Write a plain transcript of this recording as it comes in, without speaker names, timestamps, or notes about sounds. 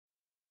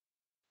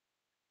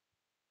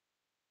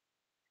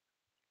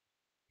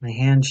My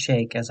hands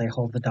shake as I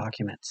hold the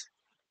document.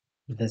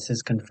 This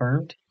is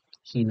confirmed?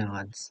 He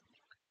nods.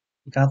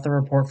 We got the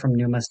report from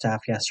Numa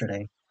staff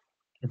yesterday.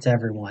 It's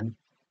everyone.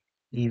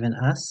 Even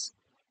us?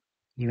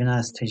 Even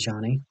us,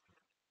 Tanhony.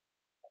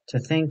 To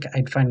think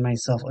I'd find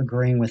myself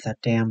agreeing with that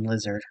damn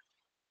lizard.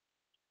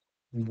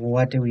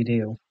 What do we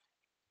do?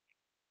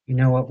 You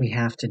know what we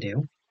have to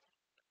do?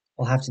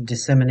 We'll have to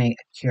disseminate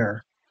a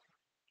cure.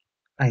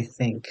 I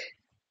think.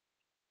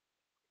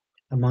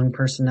 Among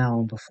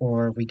personnel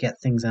before we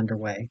get things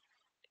underway.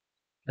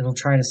 It'll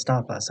try to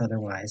stop us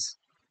otherwise.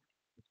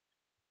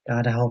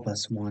 Gotta help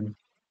us, one.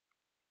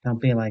 Don't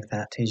be like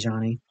that,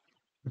 Tanhony.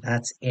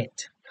 That's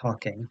it,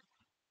 talking.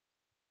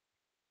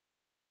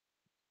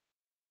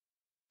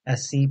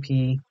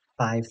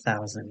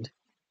 SCP-5000.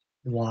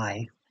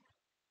 Why?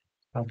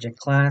 Object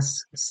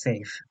Class: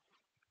 Safe.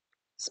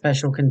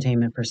 Special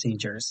Containment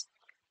Procedures.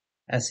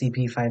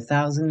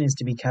 SCP-5000 is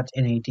to be kept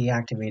in a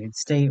deactivated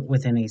state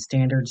within a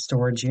standard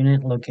storage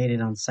unit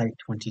located on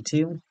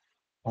Site-17.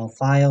 All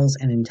files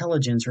and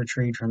intelligence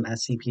retrieved from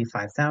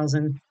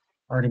SCP-5000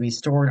 are to be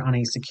stored on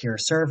a secure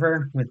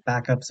server, with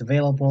backups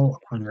available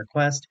upon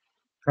request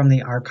from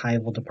the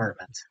Archival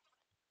Department.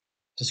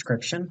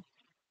 Description: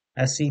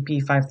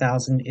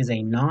 SCP-5000 is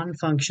a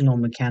non-functional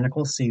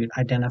mechanical suit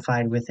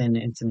identified within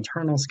its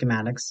internal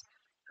schematics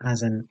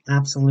as an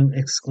Absolute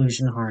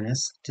Exclusion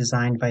Harness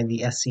designed by the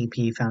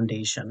SCP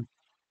Foundation.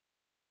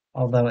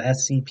 Although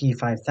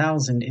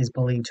SCP-5000 is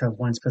believed to have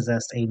once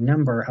possessed a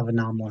number of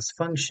anomalous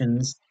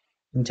functions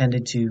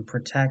intended to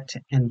protect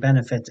and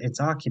benefit its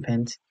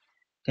occupant,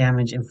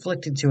 damage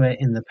inflicted to it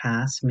in the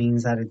past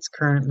means that it's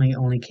currently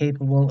only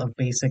capable of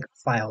basic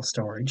file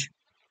storage.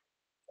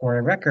 For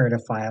a record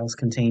of files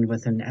contained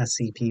within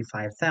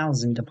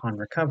SCP-5000 upon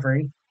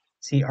recovery,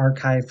 see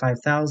Archive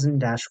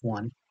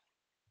 5000-1.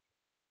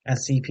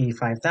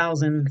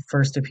 SCP-5000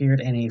 first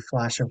appeared in a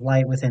flash of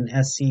light within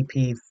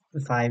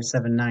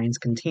SCP-579's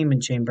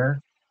containment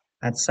chamber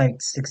at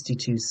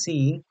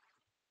Site-62C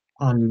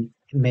on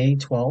May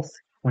 12,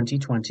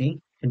 2020,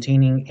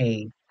 containing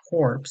a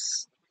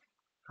corpse.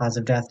 Cause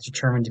of death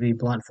determined to be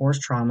blunt force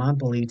trauma,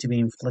 believed to be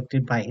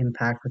inflicted by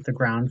impact with the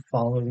ground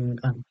following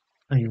a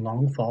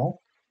long fall.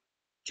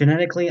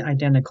 Genetically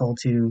identical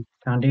to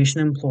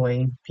Foundation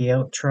employee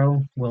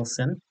Pietro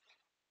Wilson.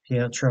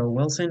 Pietro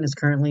Wilson is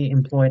currently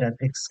employed at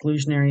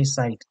Exclusionary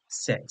Site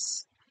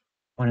 6,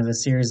 one of a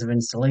series of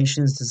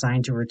installations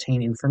designed to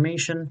retain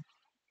information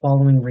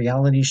following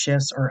reality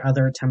shifts or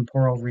other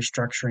temporal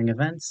restructuring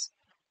events.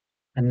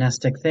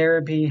 Amnestic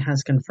Therapy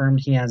has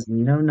confirmed he has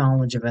no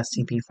knowledge of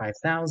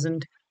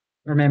SCP-5000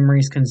 or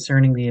memories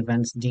concerning the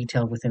events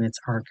detailed within its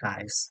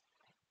archives.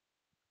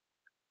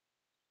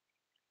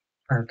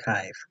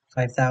 Archive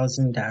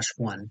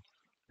 5000-1.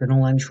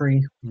 Journal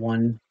Entry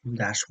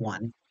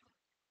 1-1.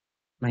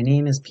 My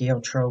name is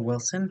Pietro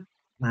Wilson.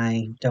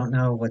 I don't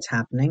know what's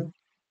happening.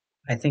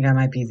 I think I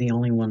might be the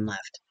only one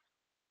left.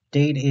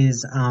 Date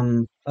is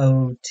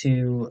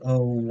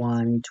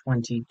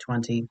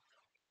 02/01/2020.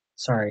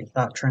 Sorry,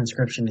 thought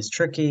transcription is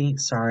tricky.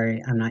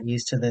 Sorry, I'm not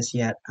used to this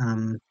yet.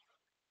 The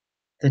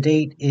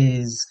date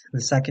is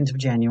the 2nd of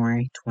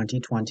January,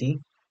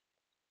 2020.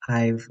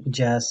 I have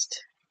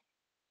just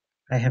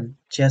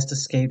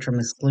escaped from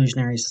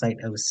Exclusionary Site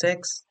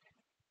 06.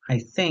 I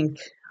think,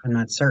 I'm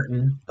not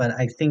certain, but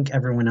I think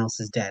everyone else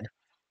is dead.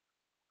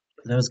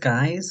 Those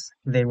guys,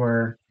 they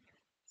were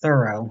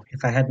thorough.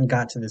 If I hadn't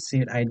got to the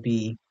suit, I'd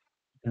be,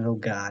 oh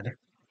god.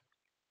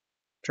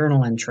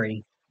 Journal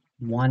Entry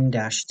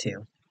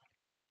 1-2.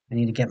 I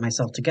need to get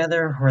myself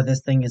together, or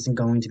this thing isn't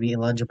going to be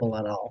illegible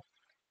at all.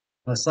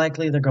 Most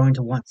likely they're going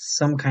to want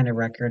some kind of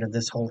record of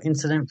this whole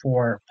incident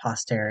for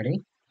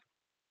posterity.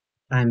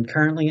 I'm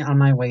currently on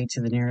my way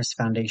to the nearest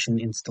Foundation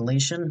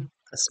installation,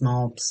 a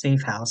small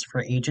safe house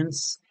for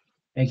agents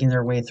making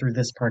their way through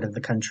this part of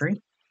the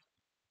country.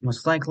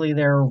 Most likely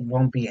there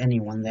won't be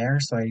anyone there,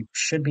 so I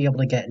should be able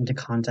to get into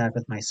contact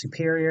with my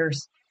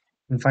superiors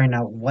and find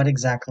out what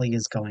exactly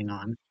is going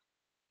on.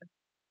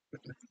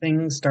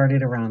 Things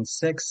started around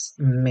 6,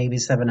 maybe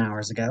 7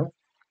 hours ago.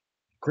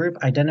 Group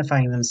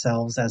identifying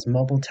themselves as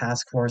Mobile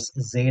Task Force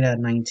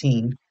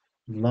Zeta-19,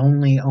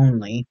 Lonely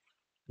Only,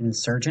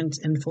 Insurgent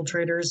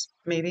Infiltrators,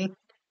 maybe,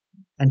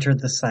 entered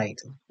the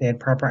site. They had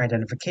proper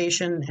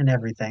identification and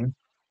everything,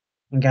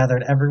 and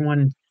gathered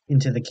everyone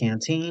into the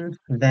canteen.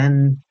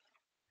 Then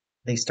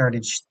they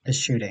started the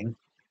shooting.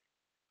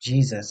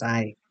 Jesus,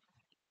 I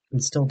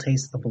can still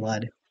taste the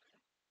blood.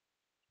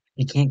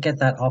 You can't get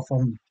that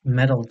awful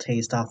metal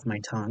taste off my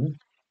tongue.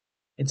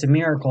 It's a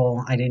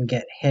miracle I didn't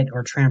get hit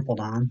or trampled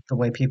on, the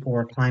way people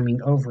were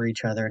climbing over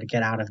each other to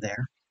get out of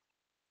there.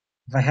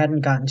 If I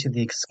hadn't gotten to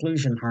the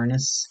exclusion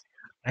harness,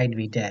 I'd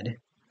be dead.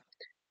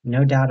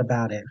 No doubt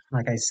about it.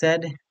 Like I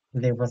said,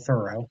 they were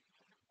thorough.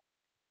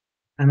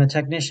 I'm a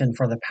technician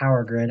for the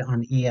power grid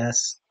on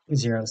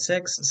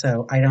ES-06,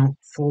 so I don't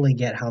fully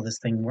get how this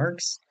thing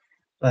works,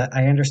 but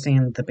I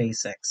understand the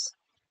basics.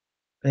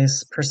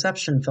 This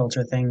perception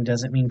filter thing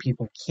doesn't mean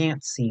people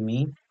can't see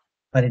me,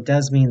 but it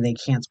does mean they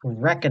can't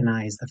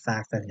recognize the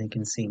fact that they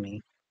can see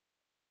me.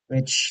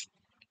 Which,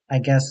 I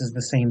guess is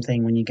the same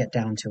thing when you get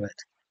down to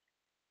it.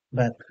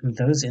 But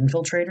those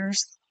infiltrators,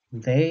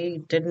 they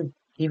didn't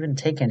even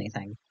take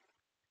anything.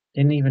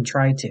 Didn't even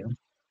try to.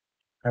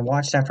 I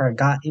watched after I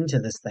got into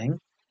this thing.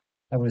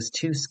 I was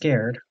too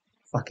scared,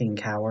 fucking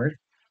coward,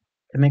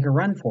 to make a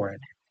run for it.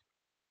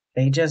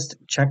 They just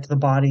checked the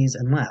bodies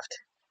and left.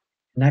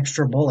 An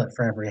extra bullet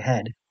for every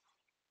head.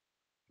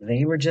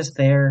 They were just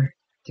there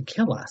to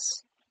kill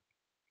us.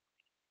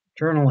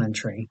 Journal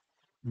entry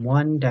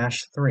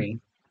 1-3.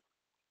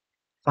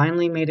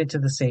 Finally made it to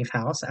the safe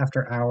house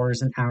after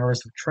hours and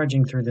hours of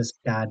trudging through this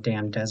bad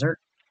damn desert.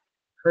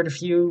 Heard a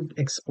few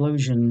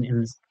explosion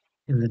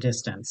in the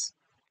distance.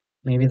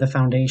 Maybe the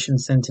Foundation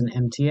sent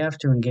an MTF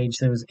to engage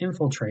those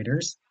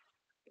infiltrators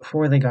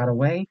before they got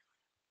away?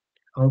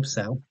 Hope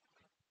so.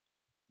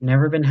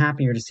 Never been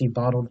happier to see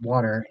bottled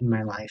water in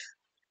my life.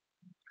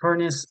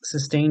 Harness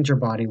sustains your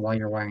body while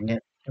you're wearing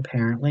it,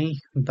 apparently,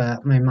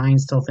 but my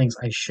mind still thinks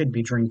I should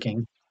be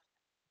drinking.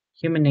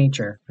 Human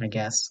nature, I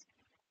guess.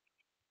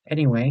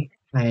 Anyway,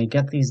 I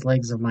get these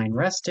legs of mine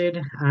rested.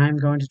 I'm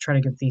going to try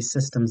to get these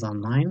systems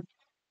online.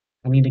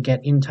 I need to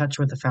get in touch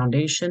with the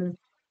Foundation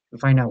and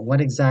find out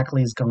what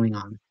exactly is going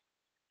on.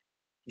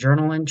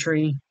 Journal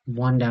entry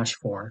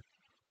 1-4.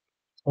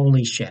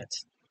 Holy shit.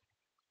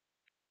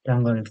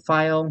 Downloaded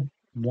file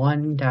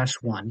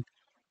 1-1.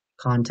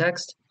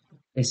 Context: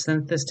 they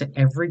sent this to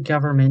every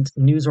government,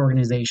 news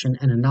organization,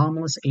 and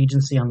anomalous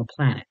agency on the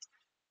planet.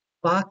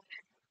 Fuck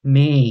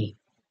me.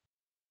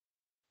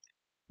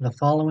 The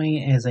following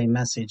is a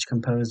message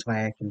composed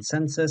via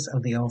consensus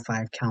of the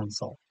O5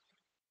 Council.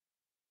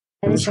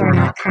 Those who are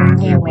not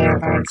currently aware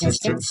of our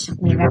existence,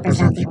 we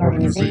represent the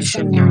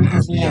organization known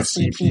as the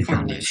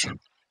SCP-Foundation.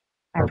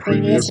 Our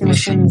previous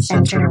mission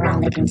centered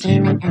around the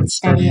containment and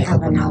study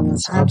of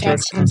anomalous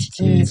objects,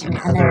 entities, and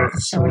other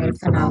assorted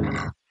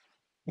phenomena.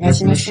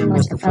 This mission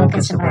was the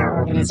focus of our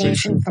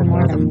organization for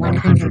more than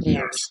 100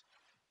 years.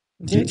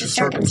 Due to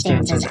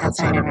circumstances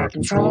outside of our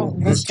control,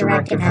 this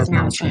directive has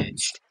now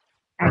changed.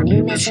 Our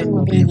new mission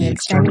will be the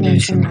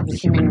extermination of the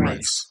human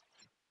race.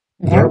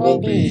 There will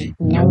be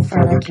no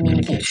further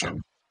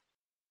communication.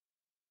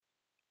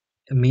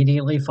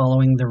 Immediately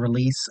following the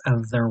release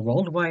of their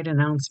worldwide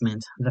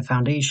announcement, the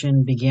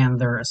Foundation began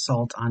their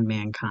assault on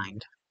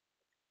mankind.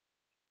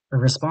 The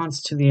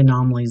response to the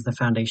anomalies the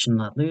Foundation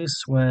let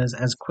loose was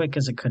as quick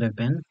as it could have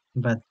been,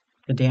 but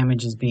the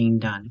damage is being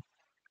done.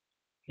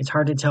 It's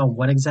hard to tell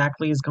what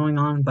exactly is going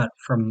on, but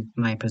from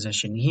my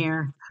position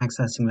here,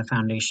 accessing the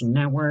Foundation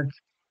network,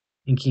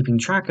 and keeping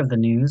track of the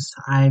news,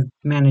 I've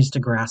managed to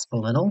grasp a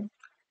little.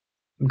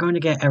 I'm going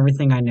to get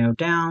everything I know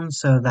down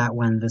so that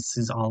when this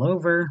is all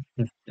over,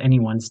 if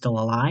anyone's still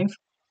alive,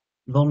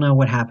 they'll know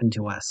what happened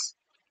to us.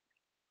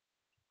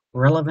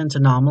 Relevant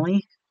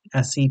anomaly,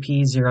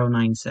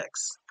 SCP-096.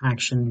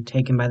 Action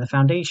taken by the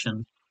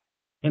Foundation.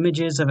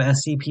 Images of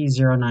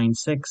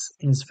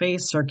SCP-096's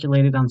face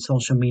circulated on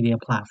social media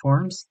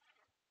platforms.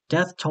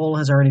 Death toll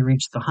has already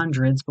reached the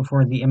hundreds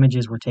before the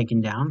images were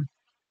taken down.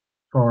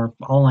 For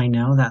all I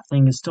know, that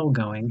thing is still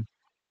going.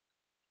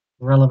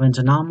 Relevant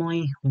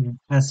anomaly,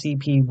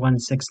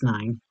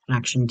 SCP-169.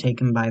 Action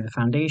taken by the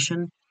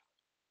Foundation.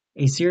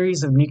 A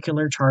series of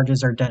nuclear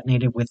charges are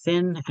detonated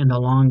within and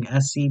along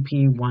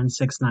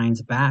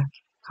SCP-169's back,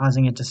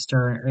 causing it to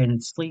stir in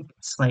its sleep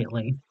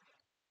slightly.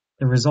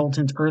 The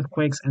resultant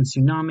earthquakes and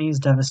tsunamis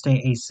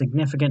devastate a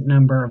significant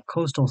number of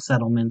coastal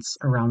settlements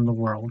around the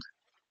world.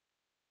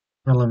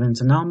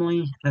 Relevant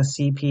anomaly,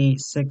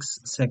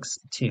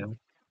 SCP-662.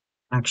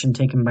 Action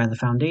taken by the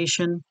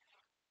Foundation.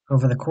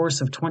 Over the course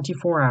of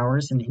 24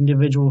 hours, an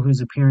individual whose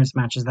appearance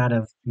matches that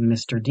of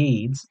Mr.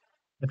 Deeds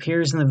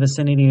appears in the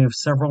vicinity of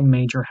several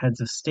major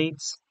heads of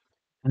states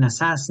and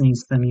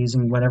assassinates them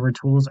using whatever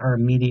tools are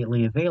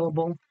immediately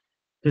available,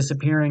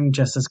 disappearing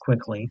just as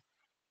quickly.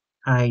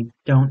 I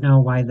don't know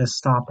why this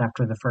stopped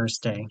after the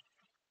first day.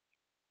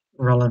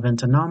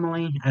 Relevant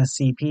anomaly,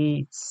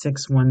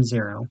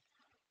 SCP-610.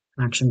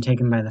 Action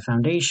taken by the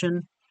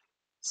Foundation.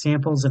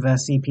 Samples of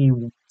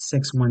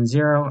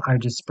SCP-610 are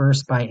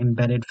dispersed by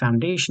embedded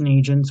Foundation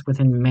agents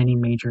within many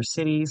major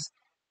cities,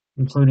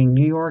 including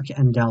New York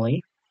and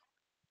Delhi.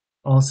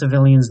 All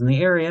civilians in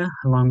the area,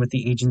 along with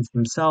the agents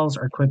themselves,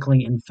 are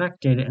quickly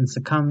infected and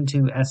succumb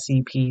to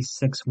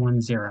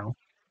SCP-610.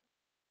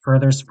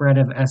 Further spread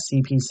of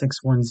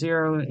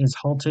SCP-610 is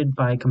halted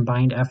by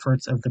combined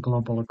efforts of the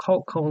Global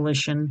Occult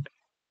Coalition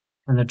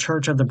and the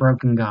Church of the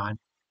Broken God.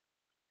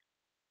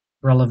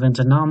 Relevant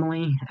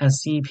anomaly,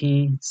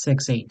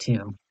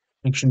 SCP-682.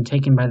 Action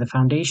taken by the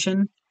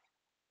Foundation.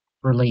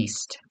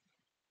 Released.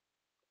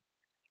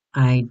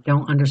 I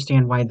don't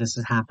understand why this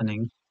is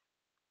happening.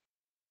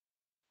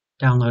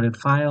 Downloaded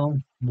file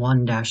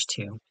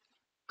 1-2.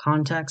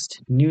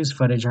 Context: news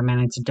footage I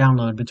managed to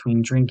download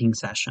between drinking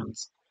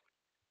sessions.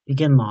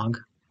 Begin log.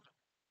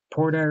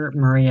 Porter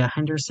Maria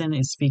Henderson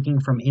is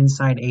speaking from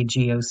inside a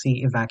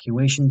GOC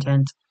evacuation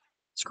tent.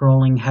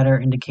 Scrolling header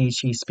indicates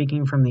she's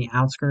speaking from the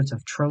outskirts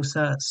of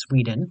Trosa,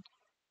 Sweden.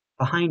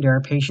 Behind her,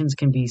 patients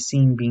can be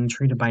seen being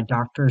treated by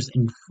doctors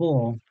in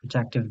full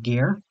protective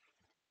gear.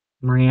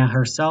 Maria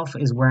herself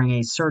is wearing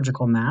a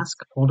surgical mask,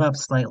 pulled up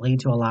slightly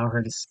to allow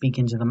her to speak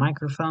into the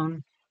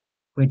microphone,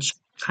 which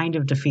kind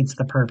of defeats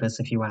the purpose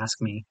if you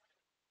ask me.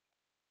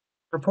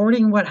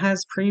 Reporting what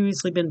has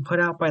previously been put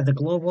out by the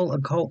Global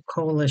Occult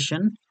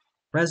Coalition,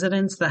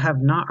 residents that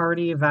have not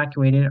already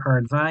evacuated are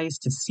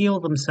advised to seal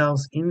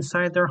themselves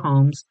inside their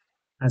homes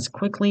as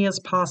quickly as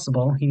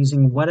possible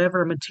using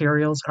whatever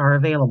materials are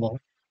available.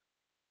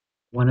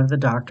 One of the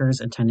doctors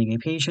attending a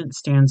patient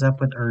stands up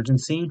with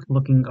urgency,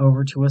 looking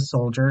over to a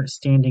soldier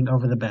standing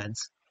over the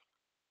beds.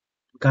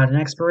 Got an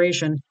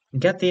expiration.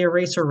 Get the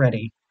eraser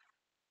ready.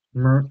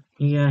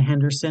 Maria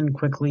Henderson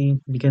quickly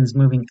begins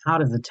moving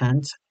out of the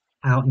tent,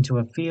 out into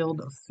a field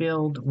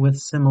filled with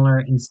similar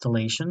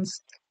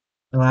installations.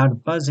 A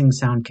loud buzzing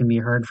sound can be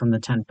heard from the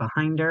tent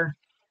behind her,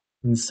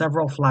 and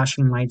several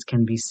flashing lights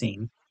can be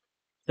seen.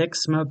 Thick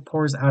smoke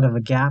pours out of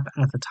a gap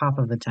at the top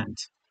of the tent.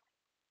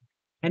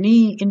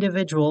 Any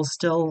individuals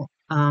still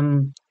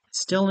in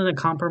a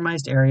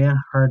compromised area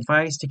are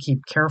advised to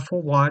keep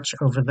careful watch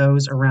over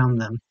those around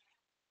them.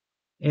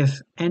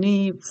 If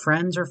any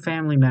friends or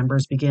family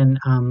members begin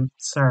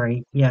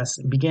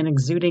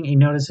exuding a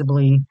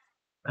noticeably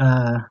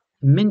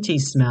minty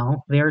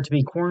smell, they are to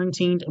be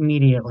quarantined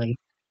immediately.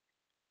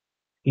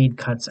 Feed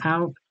cuts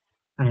out.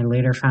 I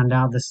later found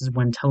out this is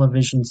when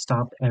television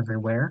stopped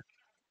everywhere.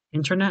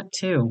 Internet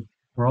too.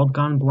 World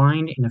gone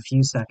blind in a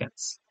few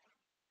seconds.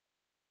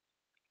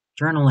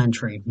 Journal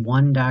entry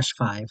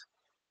 1-5.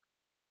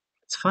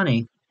 It's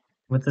funny,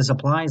 with the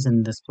supplies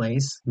in this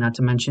place, not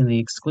to mention the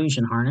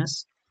exclusion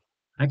harness,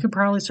 I could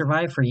probably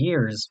survive for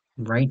years,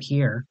 right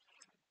here.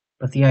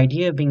 But the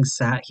idea of being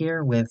sat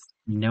here with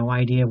no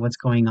idea what's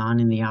going on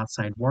in the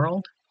outside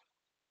world,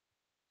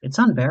 it's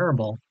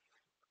unbearable.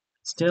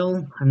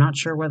 Still, I'm not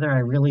sure whether I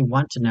really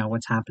want to know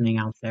what's happening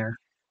out there.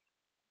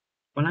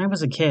 When I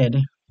was a kid,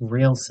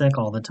 real sick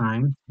all the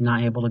time,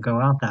 not able to go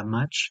out that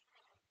much,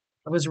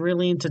 I was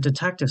really into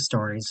detective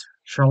stories,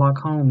 Sherlock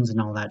Holmes and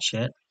all that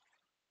shit.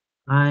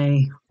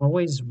 I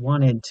always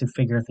wanted to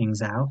figure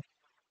things out.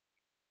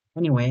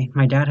 Anyway,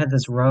 my dad had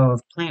this row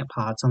of plant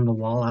pots on the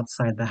wall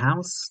outside the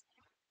house,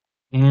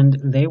 and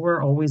they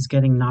were always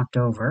getting knocked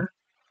over,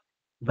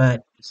 but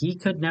he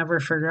could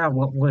never figure out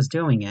what was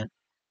doing it.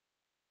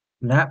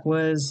 That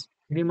was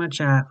pretty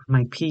much at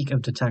my peak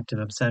of detective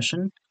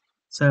obsession,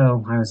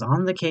 so I was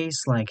on the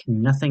case like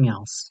nothing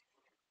else.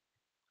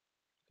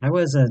 I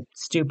was a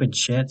stupid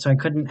shit, so I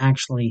couldn't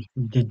actually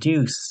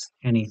deduce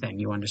anything,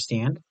 you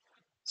understand?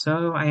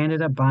 So I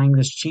ended up buying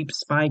this cheap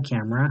spy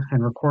camera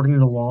and recording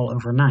the wall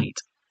overnight.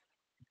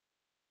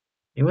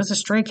 It was a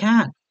stray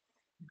cat.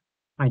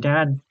 My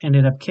dad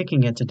ended up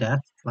kicking it to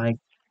death, like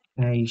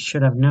I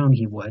should have known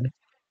he would.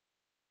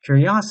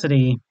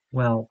 Curiosity,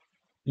 well,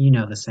 you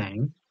know the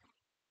saying.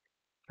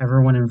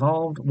 Everyone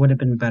involved would have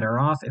been better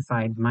off if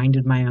I'd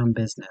minded my own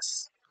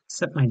business.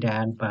 Except my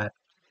dad, but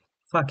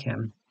fuck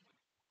him.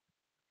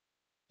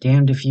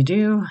 Damned if you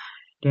do,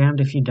 damned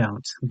if you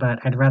don't, but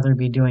I'd rather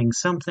be doing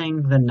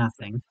something than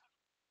nothing.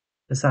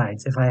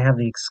 Besides, if I have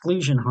the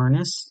exclusion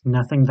harness,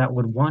 nothing that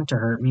would want to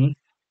hurt me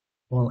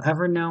will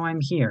ever know I'm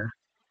here.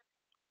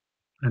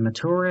 I'm a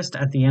tourist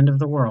at the end of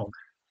the world.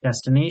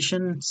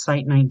 Destination,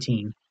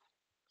 Site-17.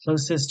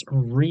 Closest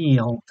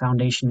real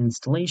Foundation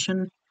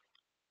installation.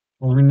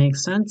 Only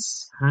makes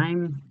sense.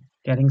 I'm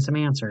getting some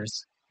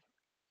answers.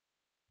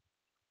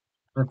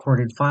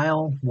 Recorded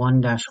file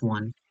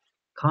 1-1.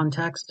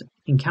 Context: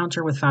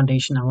 encounter with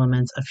Foundation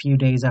elements a few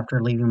days after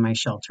leaving my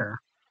shelter.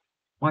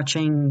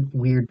 Watching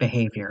weird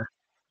behavior.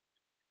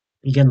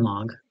 Begin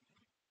log.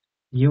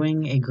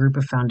 Viewing a group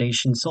of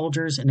Foundation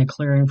soldiers in a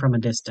clearing from a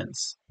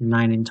distance.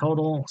 9 in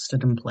total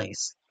stood in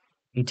place.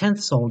 A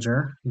 10th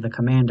soldier, the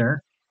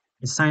commander,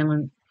 is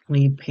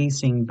silently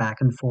pacing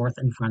back and forth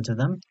in front of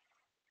them.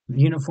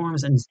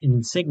 Uniforms and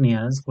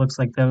insignias looks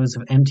like those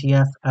of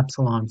MTF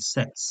Epsilon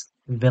 6,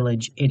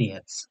 village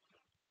idiots.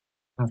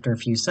 After a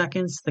few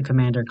seconds, the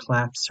commander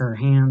claps her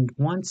hand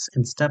once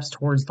and steps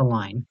towards the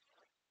line.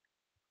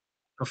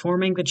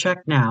 Performing the check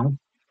now,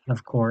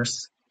 of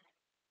course.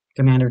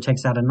 Commander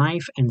takes out a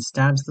knife and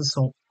stabs the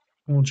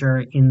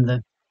soldier in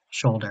the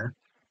shoulder.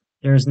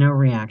 There is no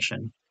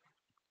reaction.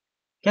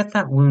 Get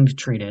that wound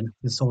treated.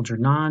 The soldier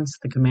nods.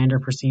 The commander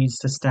proceeds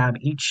to stab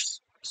each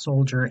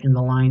soldier in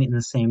the line in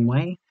the same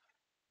way,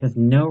 with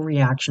no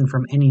reaction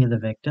from any of the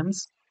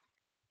victims,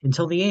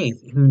 until the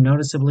 8th, who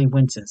noticeably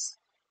winces.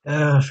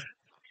 Ugh,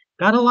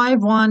 got a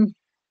live one!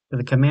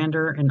 The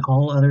commander and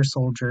all other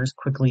soldiers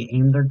quickly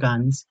aim their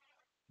guns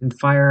and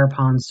fire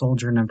upon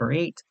soldier number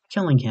 8,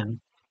 killing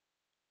him.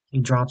 He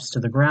drops to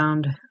the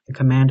ground. The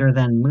commander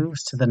then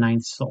moves to the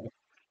 9th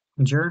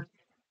soldier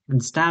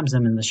and stabs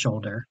him in the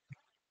shoulder.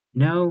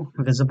 No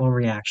visible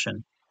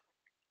reaction.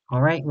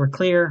 All right, we're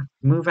clear.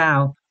 Move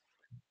out.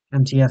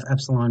 MTF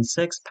Epsilon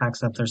 6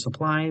 packs up their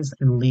supplies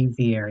and leave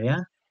the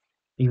area,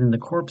 leaving the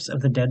corpse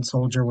of the dead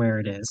soldier where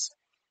it is.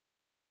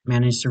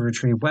 Manage to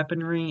retrieve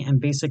weaponry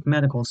and basic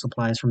medical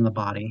supplies from the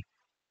body.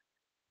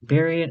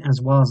 Bury it as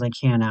well as I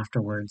can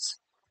afterwards.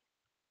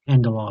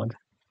 End log.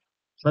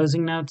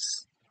 Closing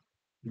notes.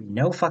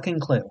 No fucking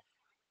clue.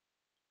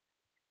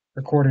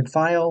 Recorded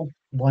file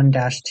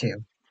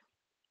 1-2.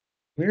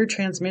 Weird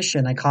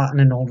transmission I caught on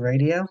an old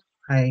radio.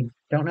 I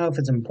don't know if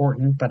it's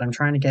important, but I'm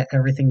trying to get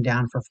everything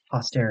down for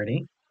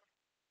posterity.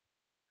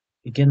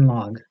 Begin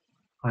log.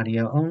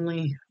 Audio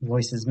only,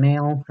 voices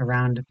male,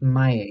 around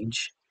my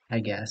age, I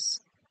guess.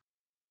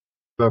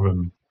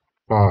 7,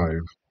 5.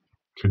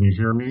 Can you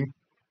hear me?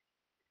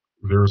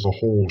 There's a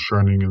hole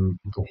shining in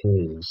the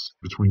holes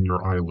between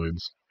your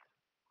eyelids.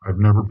 I've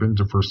never been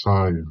to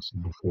Versailles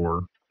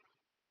before.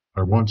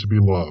 I want to be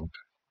loved.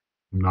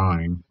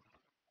 9.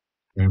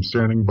 I am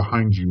standing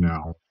behind you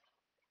now.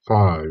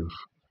 5.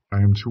 I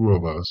am two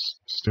of us,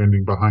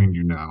 standing behind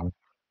you now.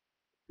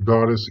 The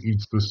goddess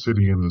eats the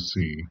city and the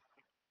sea.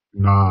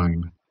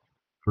 9.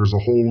 There's a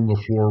hole in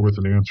the floor with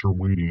an answer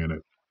waiting in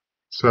it.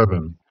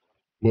 7.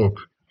 Look,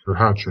 you're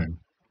hatching.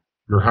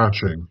 You're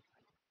hatching.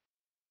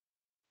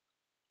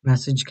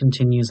 Message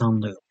continues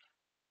on loop.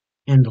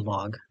 End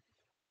log.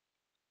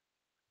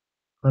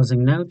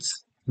 Closing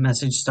notes.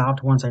 Message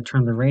stopped once I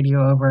turned the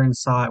radio over and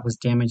saw it was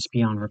damaged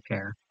beyond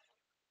repair.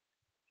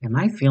 Am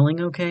I feeling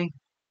okay?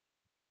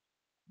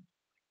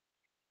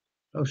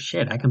 Oh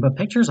shit, I can put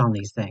pictures on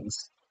these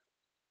things.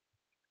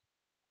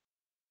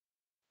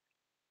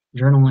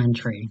 Journal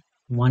entry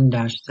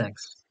 1-6.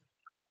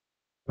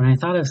 When I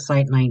thought of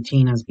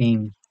Site-17 as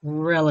being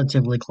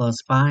relatively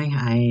close by,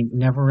 I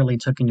never really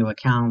took into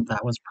account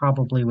that was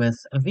probably with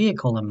a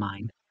vehicle in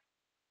mind.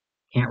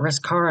 Can't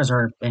risk cars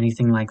or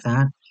anything like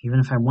that. Even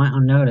if I went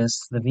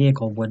unnoticed, the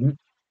vehicle wouldn't.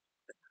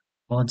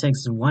 Well, it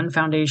takes one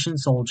Foundation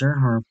soldier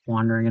or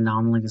wandering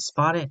anomaly to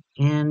spot it,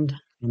 and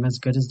I'm as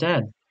good as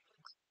dead.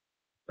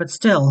 But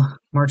still,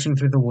 marching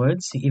through the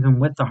woods, even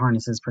with the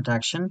harness's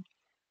protection,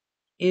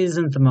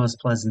 isn't the most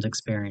pleasant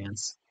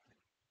experience.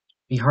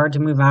 Be hard to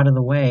move out of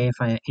the way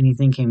if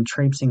anything came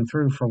traipsing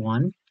through, for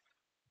one.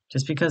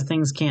 Just because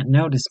things can't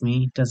notice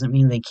me doesn't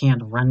mean they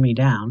can't run me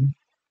down.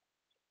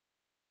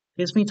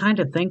 Gives me time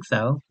to think,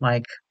 though,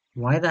 like,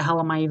 why the hell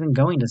am I even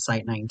going to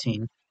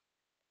Site-19?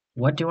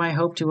 What do I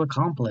hope to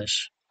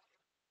accomplish?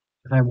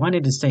 If I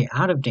wanted to stay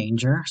out of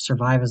danger,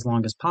 survive as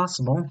long as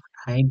possible,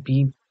 I'd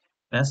be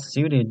best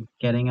suited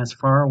getting as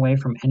far away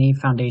from any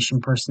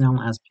Foundation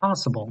personnel as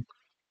possible,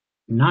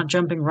 not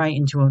jumping right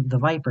into the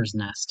Viper's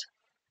nest.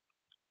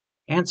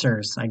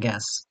 Answers, I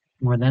guess.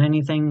 More than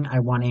anything,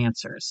 I want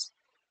answers.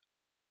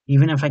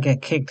 Even if I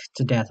get kicked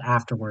to death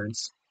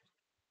afterwards.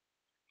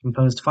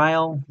 Composed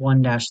file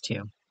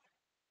 1-2.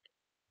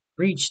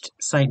 Reached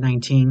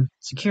Site-19.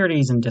 Security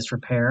is in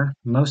disrepair.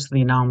 Most of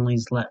the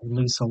anomalies let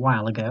loose a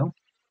while ago.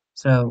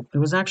 So it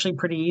was actually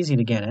pretty easy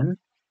to get in.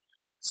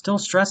 Still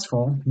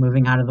stressful,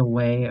 moving out of the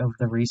way of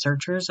the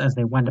researchers as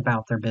they went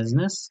about their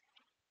business.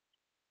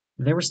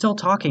 They were still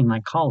talking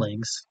like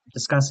colleagues,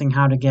 discussing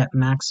how to get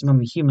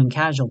maximum human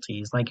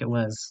casualties like it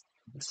was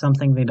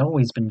something they'd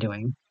always been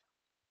doing.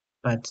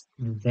 But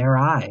their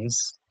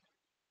eyes,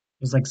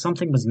 it was like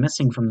something was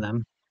missing from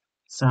them.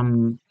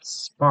 Some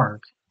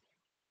spark.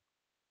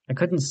 I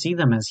couldn't see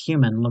them as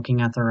human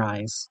looking at their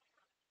eyes.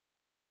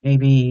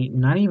 Maybe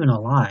not even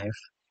alive.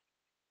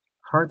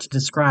 Hard to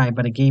describe,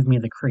 but it gave me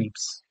the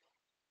creeps.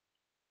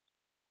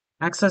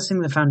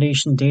 Accessing the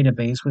Foundation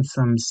database with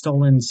some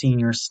stolen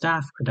senior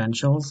staff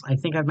credentials, I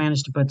think I've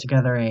managed to put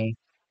together a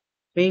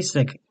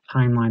basic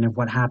timeline of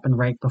what happened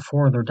right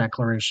before their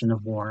declaration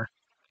of war.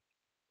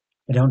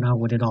 I don't know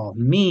what it all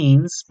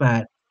means,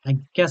 but I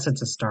guess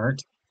it's a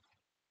start.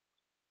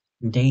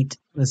 Date,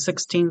 the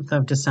 16th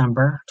of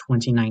December,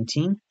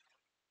 2019.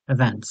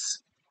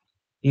 Events.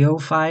 The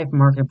O5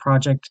 market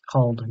project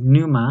called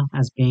Numa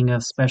as being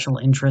of special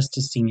interest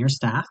to senior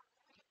staff.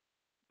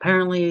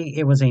 Apparently,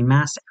 it was a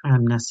mass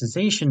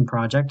amnestization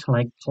project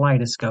like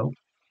Kaleidoscope,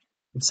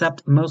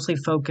 except mostly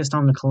focused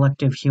on the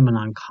collective human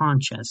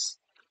unconscious.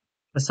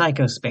 The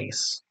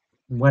psychospace,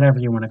 whatever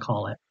you want to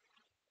call it.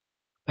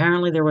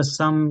 Apparently, there was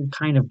some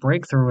kind of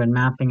breakthrough in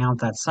mapping out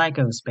that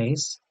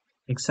psychospace,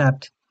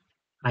 except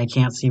I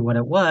can't see what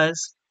it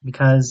was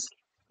because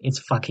it's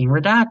fucking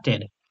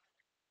redacted.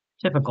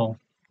 Typical.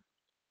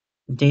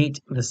 Date,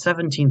 the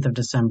 17th of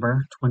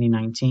December,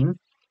 2019.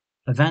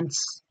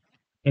 Events.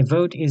 A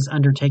vote is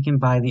undertaken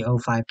by the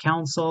O5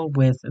 Council,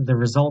 with the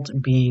result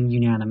being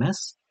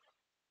unanimous.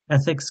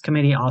 Ethics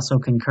Committee also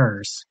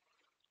concurs.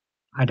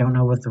 I don't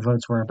know what the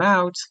votes were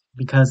about,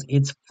 because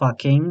it's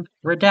fucking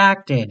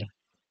redacted.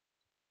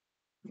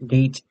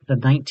 Date, the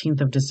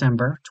 19th of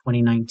December,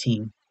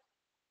 2019.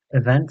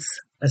 Events.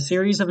 A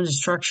series of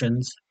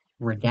instructions,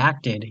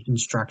 redacted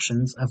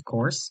instructions, of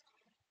course,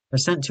 are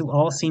sent to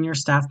all senior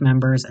staff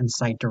members and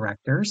site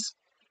directors.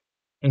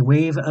 A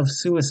wave of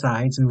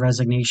suicides and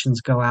resignations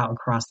go out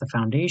across the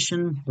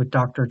Foundation, with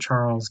Dr.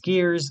 Charles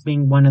Gears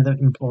being one of the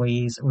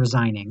employees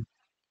resigning.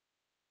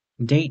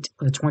 Date,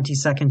 the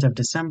 22nd of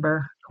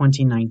December,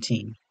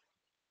 2019.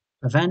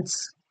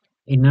 Events.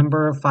 A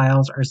number of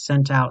files are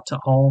sent out to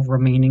all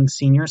remaining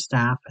senior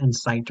staff and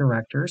site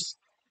directors,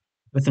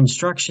 with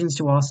instructions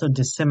to also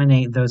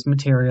disseminate those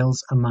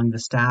materials among the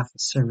staff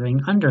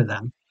serving under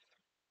them.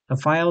 The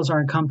files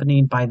are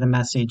accompanied by the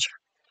message,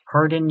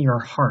 "Harden your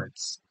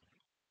hearts."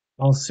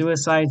 All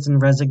suicides and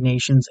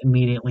resignations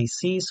immediately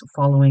cease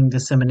following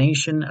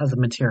dissemination of the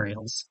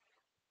materials.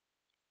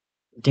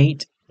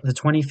 Date, the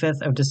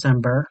 25th of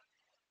December,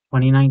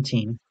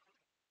 2019.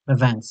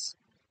 Events.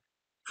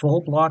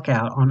 Full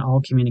blockout on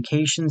all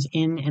communications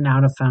in and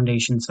out of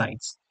Foundation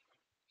sites.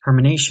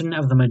 Termination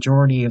of the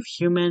majority of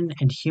human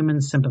and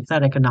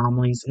human-sympathetic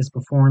anomalies is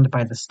performed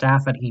by the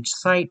staff at each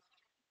site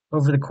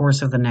over the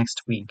course of the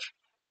next week.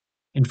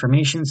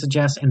 Information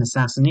suggests an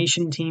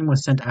assassination team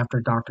was sent after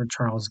Dr.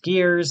 Charles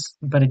Gears,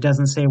 but it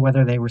doesn't say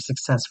whether they were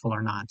successful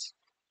or not.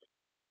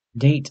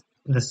 Date,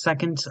 the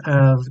 2nd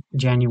of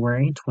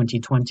January,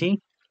 2020.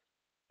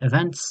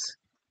 Events.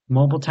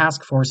 Mobile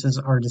task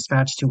forces are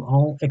dispatched to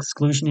all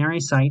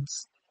exclusionary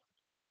sites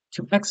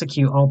to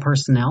execute all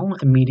personnel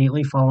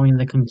immediately following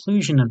the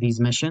conclusion of these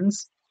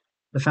missions.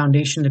 The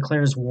Foundation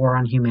declares war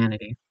on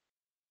humanity.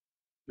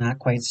 Not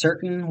quite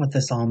certain what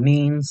this all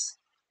means.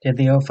 Did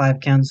the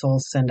O5 Council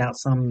send out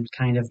some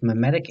kind of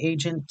mimetic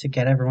agent to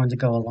get everyone to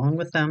go along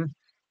with them?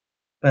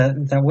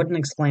 But that wouldn't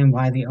explain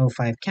why the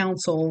O5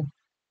 Council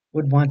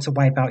would want to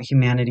wipe out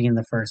humanity in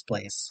the first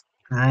place.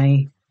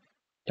 I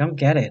don't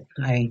get it.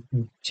 I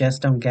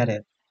just don't get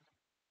it.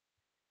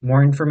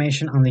 More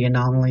information on the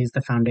anomalies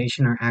the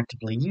Foundation are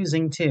actively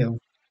using, too.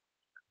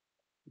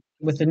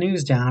 With the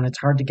news down, it's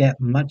hard to get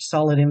much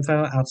solid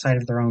info outside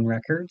of their own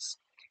records,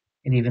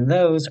 and even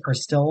those are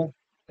still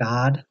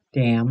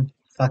goddamn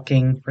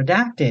fucking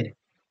redacted.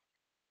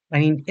 I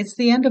mean, it's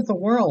the end of the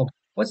world.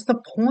 What's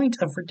the point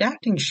of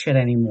redacting shit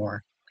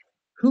anymore?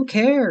 Who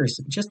cares?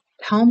 Just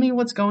tell me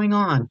what's going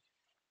on.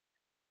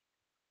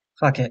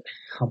 Fuck it.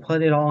 I'll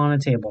put it all on a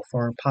table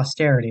for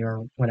posterity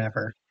or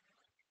whatever.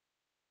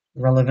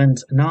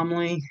 Relevant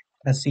anomaly,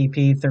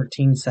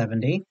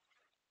 SCP-1370.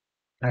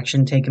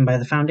 Action taken by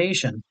the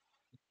Foundation.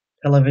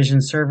 Television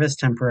service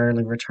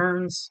temporarily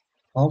returns.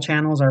 All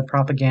channels are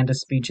propaganda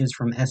speeches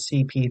from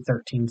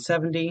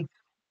SCP-1370,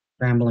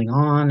 rambling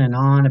on and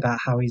on about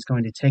how he's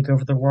going to take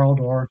over the world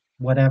or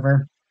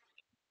whatever.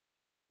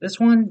 This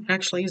one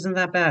actually isn't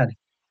that bad.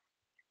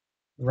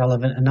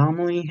 Relevant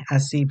anomaly,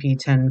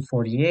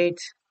 SCP-1048.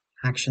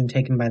 Action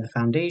taken by the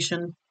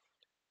Foundation.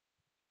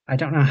 I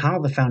don't know how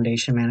the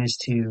Foundation managed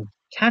to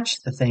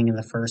catch the thing in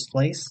the first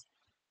place,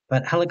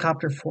 but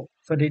helicopter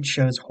footage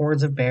shows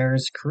hordes of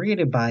bears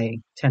created by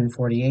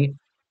 1048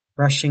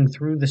 rushing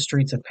through the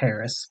streets of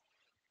Paris.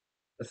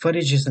 The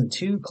footage isn't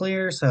too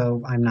clear,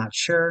 so I'm not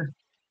sure,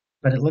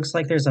 but it looks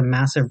like there's a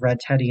massive red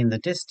teddy in the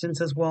distance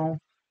as well,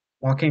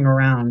 walking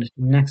around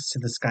next to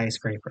the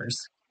skyscrapers.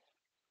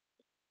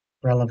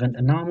 Relevant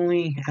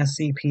anomaly,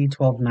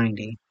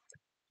 SCP-1290.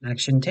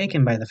 Action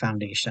taken by the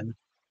Foundation.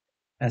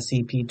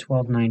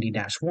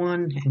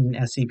 SCP-1290-1 and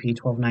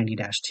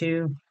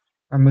SCP-1290-2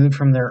 are moved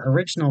from their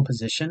original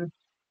position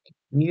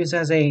and used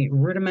as a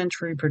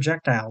rudimentary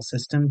projectile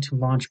system to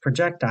launch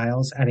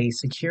projectiles at a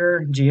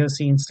secure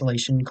GOC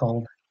installation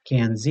called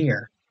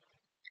Ganzir,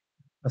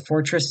 a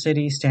fortress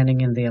city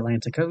standing in the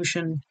Atlantic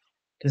Ocean,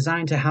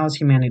 designed to house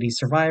humanity's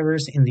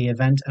survivors in the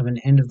event of an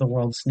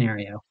end-of-the-world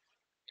scenario.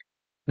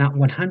 Not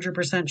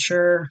 100%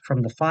 sure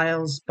from the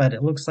files, but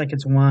it looks like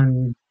it's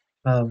one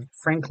of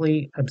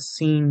frankly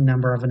obscene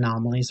number of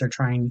anomalies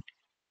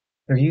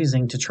they're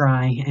using to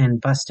try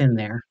and bust in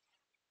there.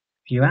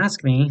 If you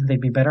ask me,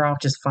 they'd be better off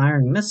just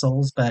firing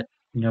missiles, but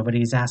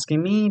nobody's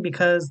asking me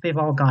because they've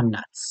all gone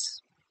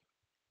nuts.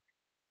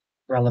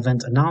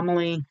 Relevant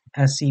anomaly,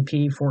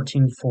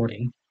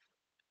 SCP-1440.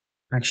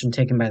 Action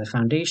taken by the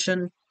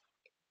Foundation.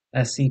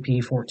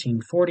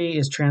 SCP-1440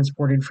 is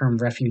transported from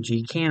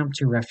refugee camp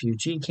to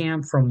refugee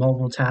camp from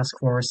Mobile Task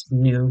Force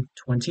New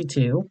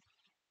 22,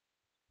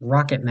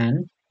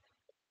 Rocketmen,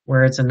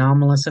 where its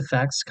anomalous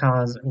effects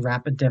cause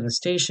rapid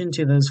devastation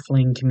to those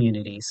fleeing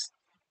communities.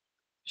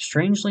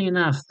 Strangely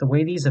enough, the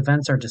way these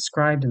events are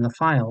described in the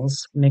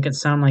files make it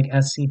sound like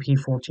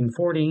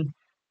SCP-1440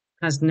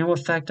 has no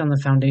effect on the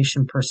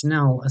Foundation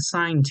personnel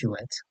assigned to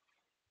it.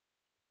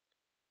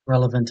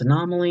 Relevant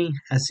anomaly,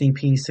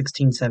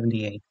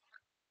 SCP-1678.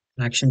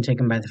 Action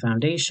taken by the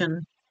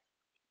Foundation.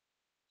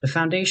 The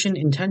Foundation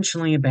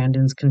intentionally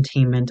abandons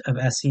containment of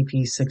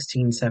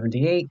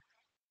SCP-1678,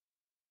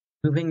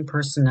 moving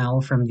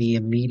personnel from the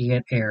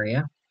immediate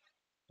area.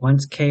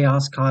 Once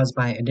chaos caused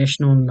by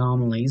additional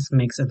anomalies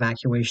makes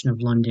evacuation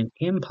of London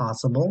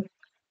impossible,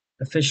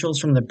 officials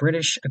from the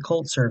British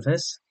Occult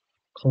Service,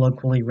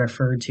 colloquially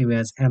referred to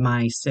as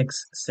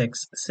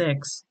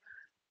MI666,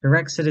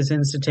 direct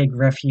citizens to take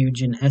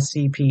refuge in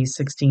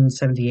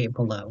SCP-1678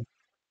 below.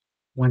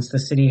 Once the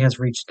city has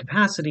reached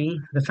capacity,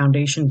 the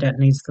Foundation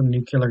detonates the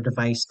nuclear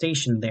device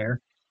stationed there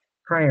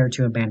prior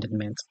to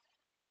abandonment.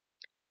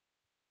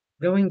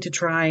 Going to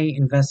try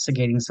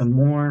investigating some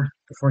more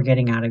before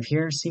getting out of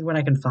here, see what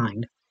I can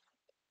find.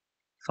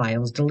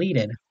 Files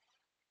deleted.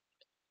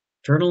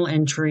 Journal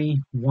entry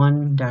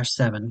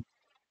 1-7.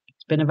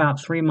 It's been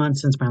about 3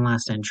 months since my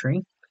last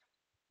entry.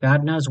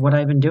 God knows what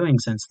I've been doing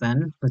since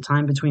then. The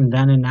time between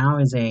then and now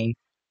is a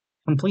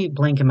complete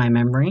blank in my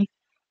memory,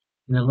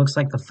 and it looks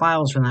like the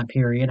files from that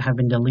period have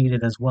been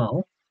deleted as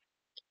well.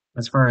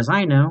 As far as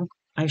I know,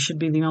 I should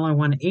be the only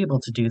one able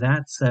to do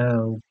that,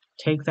 so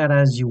take that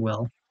as you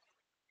will.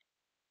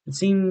 It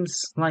seems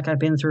like I've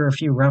been through a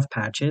few rough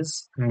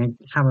patches. I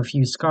have a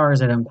few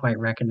scars I don't quite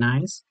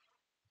recognize,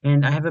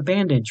 and I have a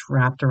bandage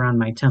wrapped around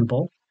my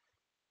temple.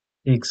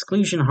 The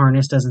exclusion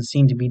harness doesn't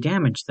seem to be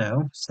damaged,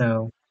 though,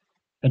 so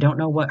I don't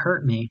know what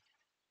hurt me.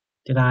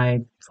 Did I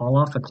fall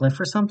off a cliff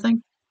or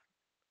something?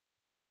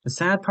 The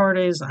sad part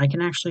is I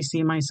can actually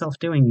see myself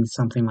doing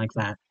something like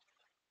that.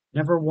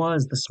 Never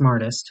was the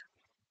smartest.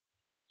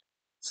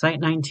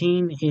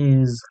 Site-17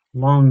 is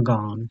long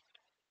gone.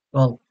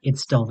 Well,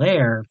 it's still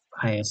there,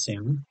 I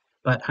assume,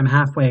 but I'm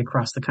halfway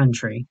across the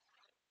country.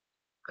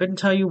 Couldn't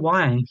tell you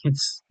why.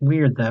 It's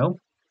weird, though.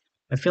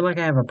 I feel like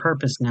I have a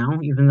purpose now,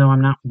 even though I'm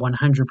not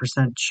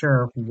 100%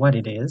 sure what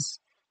it is.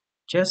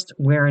 Just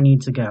where I need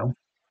to go.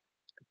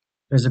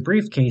 There's a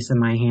briefcase in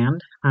my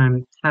hand.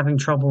 I'm having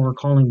trouble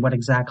recalling what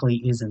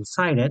exactly is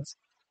inside it.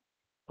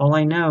 All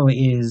I know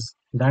is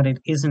that it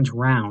isn't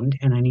round,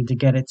 and I need to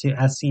get it to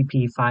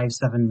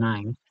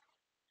SCP-579.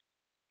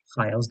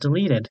 Files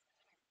deleted.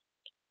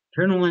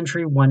 Journal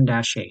entry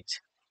 1-8.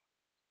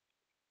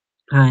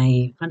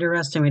 I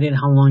underestimated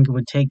how long it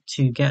would take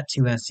to get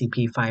to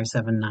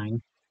SCP-579.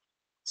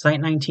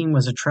 Site-19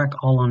 was a trek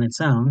all on its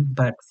own,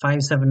 but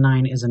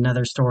 579 is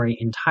another story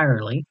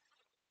entirely.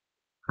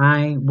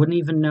 I wouldn't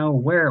even know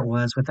where it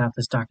was without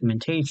this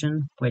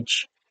documentation,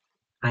 which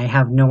I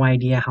have no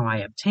idea how I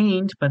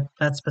obtained, but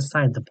that's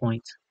beside the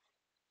point.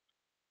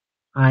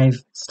 I've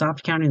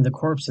stopped counting the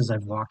corpses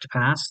I've walked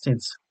past.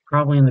 It's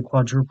probably in the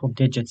quadruple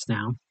digits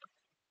now.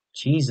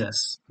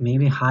 Jesus,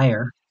 maybe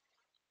higher.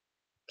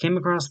 Came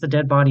across the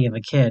dead body of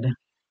a kid,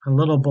 a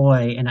little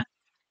boy in a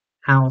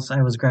house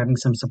I was grabbing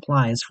some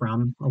supplies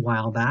from a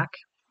while back.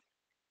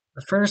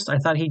 At first, I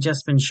thought he'd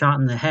just been shot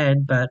in the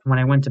head, but when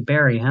I went to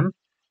bury him,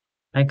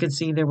 I could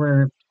see there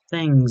were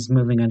things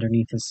moving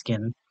underneath his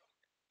skin.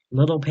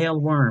 Little pale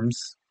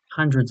worms,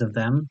 hundreds of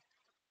them,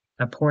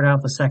 that poured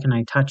out the second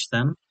I touched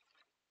them.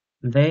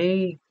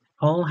 They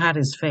all had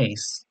his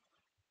face.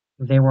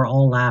 They were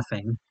all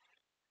laughing,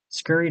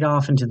 scurried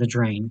off into the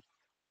drain.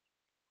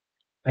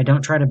 I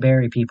don't try to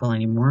bury people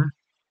anymore.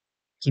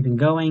 Keeping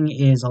going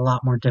is a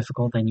lot more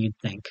difficult than you'd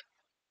think.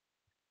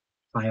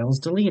 Files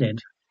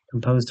deleted.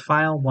 Composed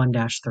file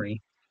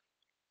 1-3.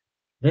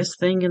 This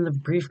thing in the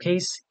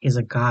briefcase is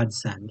a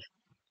godsend.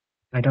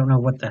 I don't know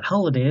what the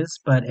hell it is,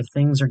 but if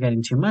things are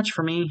getting too much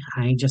for me,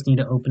 I just need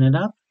to open it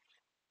up,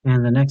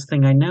 and the next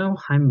thing I know,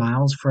 I'm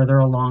miles further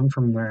along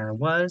from where I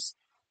was,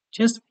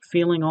 just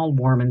feeling all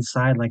warm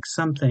inside like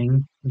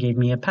something gave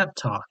me a pep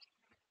talk.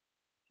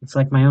 It's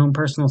like my own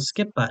personal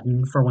skip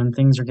button for when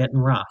things are getting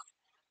rough.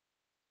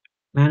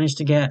 Managed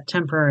to get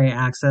temporary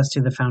access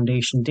to the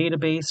Foundation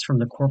database from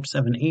the corpse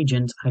of an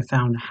agent I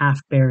found half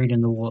buried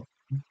in the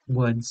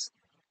woods.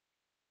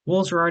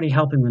 Wolves were already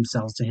helping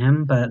themselves to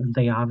him, but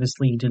they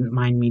obviously didn't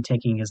mind me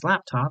taking his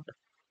laptop.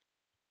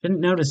 Didn't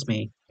notice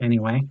me,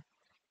 anyway.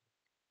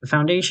 The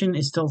Foundation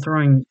is still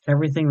throwing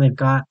everything they've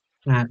got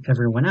at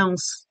everyone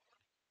else.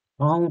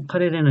 I'll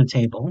put it in a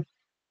table.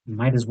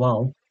 Might as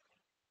well.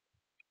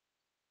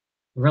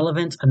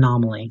 Relevant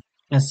Anomaly,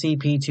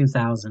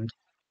 SCP-5000.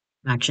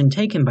 Action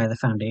taken by the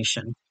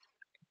Foundation.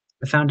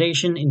 The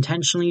Foundation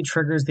intentionally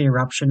triggers the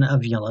eruption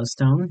of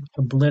Yellowstone,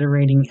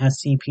 obliterating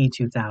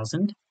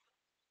SCP-2000.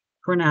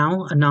 For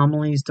now,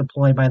 anomalies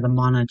deployed by the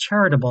Mana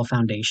Charitable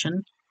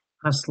Foundation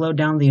have slowed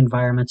down the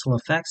environmental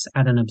effects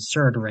at an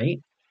absurd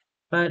rate,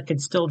 but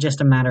it's still just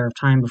a matter of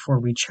time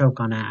before we choke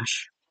on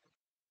ash.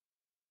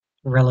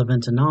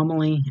 Relevant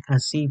Anomaly,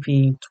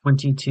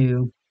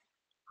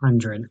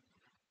 SCP-2200.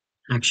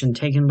 Action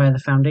taken by the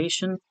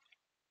Foundation.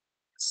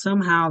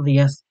 Somehow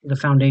the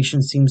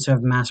Foundation seems to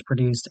have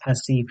mass-produced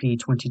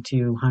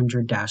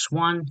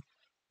SCP-2200-1,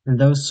 and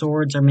those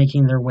swords are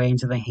making their way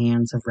into the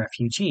hands of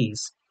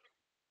refugees.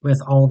 With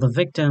all the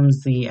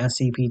victims the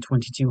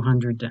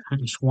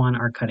SCP-2200-1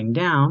 are cutting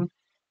down,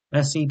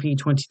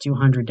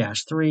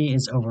 SCP-2200-3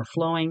 is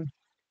overflowing,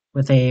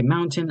 with a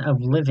mountain of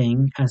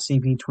living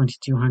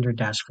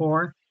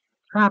SCP-2200-4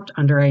 trapped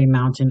under a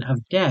mountain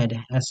of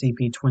dead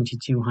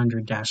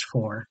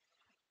SCP-2200-4.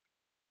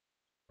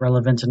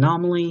 Relevant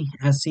Anomaly,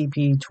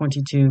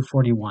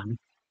 SCP-2241.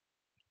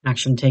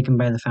 Action taken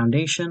by the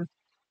Foundation.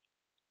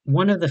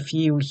 One of the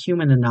few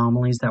human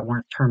anomalies that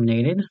weren't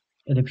terminated,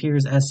 it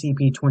appears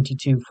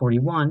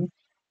SCP-2241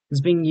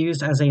 is being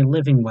used as a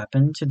living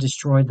weapon to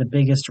destroy the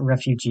biggest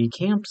refugee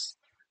camps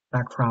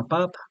that crop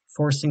up,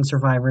 forcing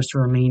survivors to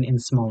remain in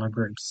smaller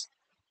groups.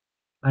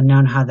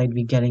 Unknown how they'd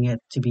be getting it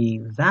to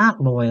be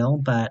that loyal,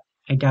 but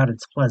I doubt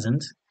it's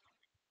pleasant.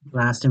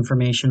 Last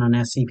information on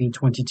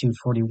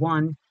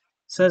SCP-2241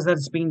 says that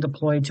it's being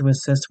deployed to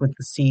assist with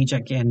the siege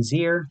at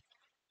Ganzir.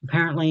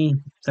 Apparently,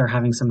 they're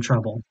having some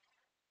trouble.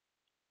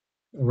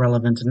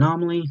 Relevant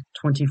Anomaly,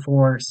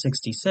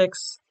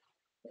 2466.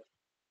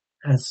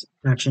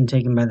 Action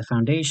taken by the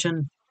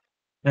Foundation.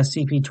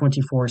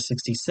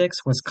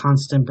 SCP-2466 was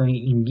constantly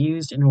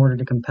used in order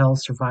to compel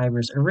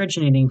survivors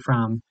originating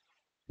from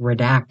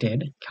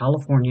Redacted,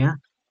 California,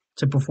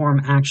 to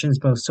perform actions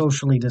both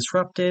socially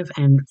disruptive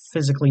and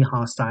physically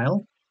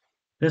hostile,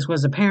 This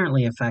was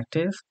apparently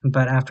effective,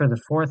 but after the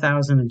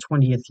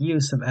 4020th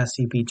use of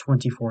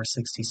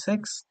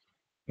SCP-2466,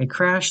 it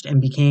crashed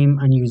and became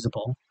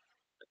unusable.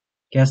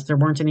 Guess there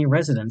weren't any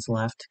residents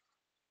left.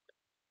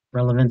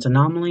 Relevant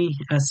anomaly,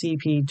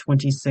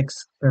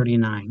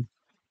 SCP-2639.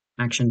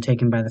 Action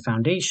taken by the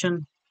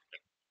Foundation.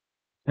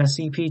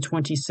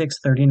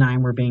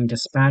 SCP-2639 were being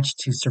dispatched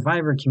to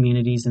survivor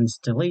communities'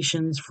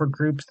 installations for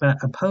groups that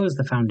oppose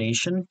the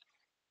Foundation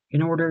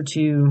in order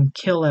to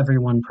kill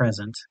everyone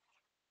present.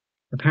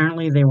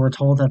 Apparently, they were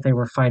told that they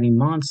were fighting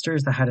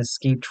monsters that had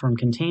escaped from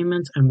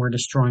containment and were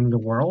destroying the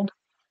world.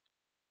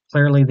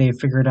 Clearly, they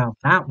figured out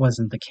that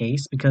wasn't the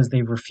case because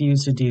they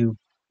refused to do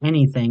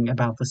anything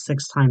about the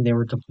 6th time they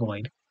were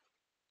deployed.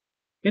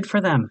 Good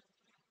for them.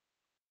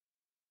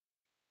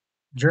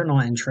 Journal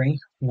entry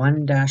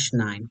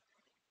 1-9.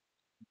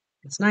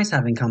 It's nice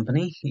having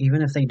company,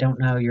 even if they don't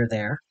know you're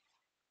there.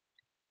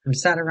 I'm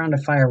sat around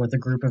a fire with a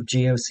group of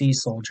GOC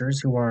soldiers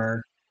who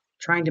are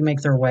trying to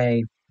make their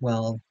way,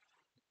 well,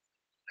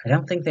 I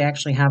don't think they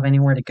actually have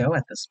anywhere to go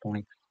at this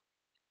point.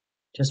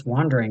 Just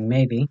wandering,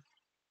 maybe.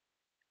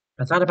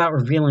 I thought about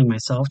revealing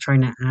myself,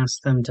 trying to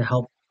ask them to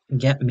help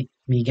get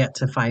me get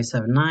to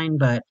 579,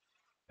 but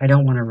I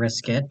don't want to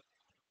risk it.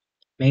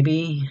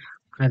 Maybe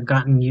I've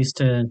gotten used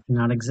to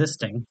not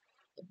existing.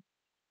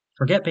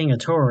 Forget being a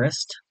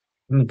tourist.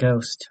 I'm a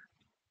ghost.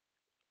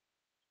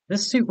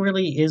 This suit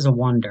really is a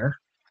wonder.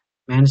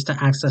 Managed to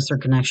access their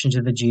connection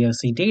to the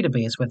GOC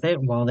database with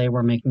it while they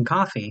were making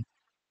coffee.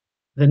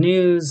 The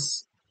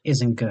news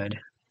isn't good.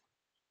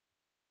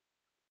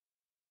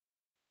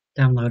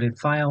 Downloaded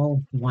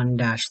file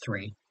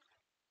 1-3.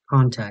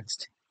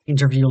 Context.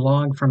 Interview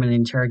log from an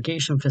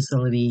interrogation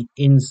facility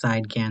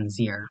inside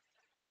Ganzir.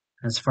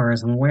 As far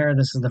as I'm aware,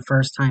 this is the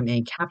first time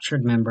a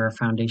captured member of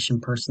Foundation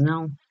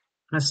personnel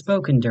has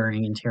spoken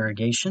during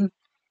interrogation.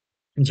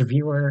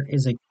 Interviewer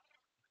is a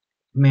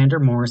Commander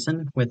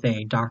Morrison, with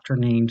a doctor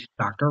named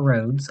Dr.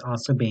 Rhodes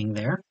also being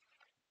there.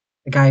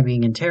 The guy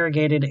being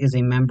interrogated is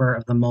a member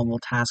of the Mobile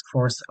Task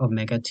Force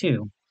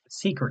Omega-2,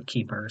 Secret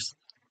Keepers.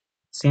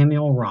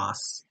 Samuel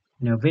Ross.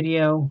 No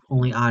video,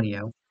 only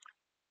audio.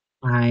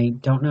 I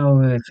don't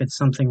know if it's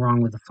something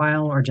wrong with the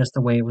file or just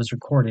the way it was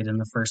recorded in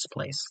the first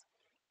place.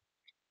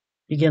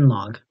 Begin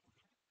log.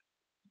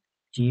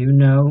 Do you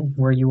know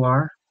where you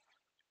are?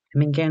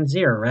 I'm in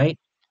Ganzir, right?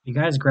 You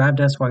guys grabbed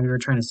us while we were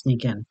trying to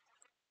sneak in.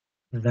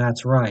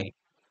 That's right.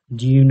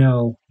 Do you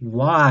know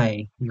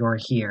why you're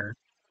here?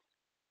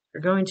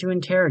 You're going to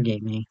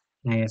interrogate me,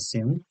 I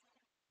assume.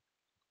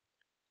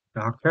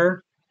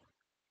 Doctor?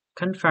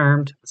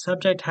 Confirmed.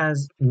 Subject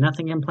has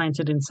nothing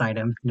implanted inside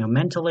him, no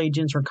mental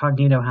agents or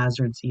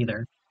cognitohazards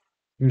either.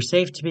 You're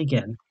safe to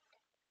begin.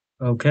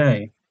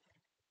 Okay.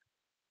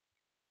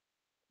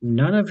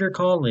 None of your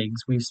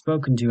colleagues we've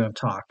spoken to have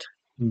talked.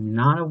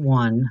 Not a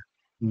one,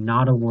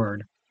 not a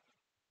word.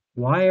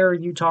 Why are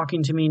you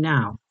talking to me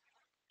now?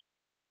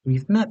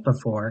 We've met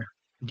before.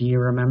 Do you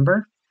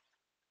remember?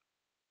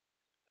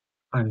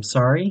 I'm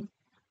sorry?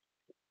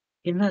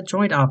 In that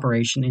joint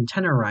operation in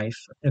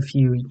Tenerife a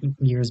few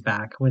years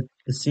back with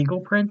the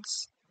seagull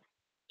prints?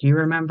 Do you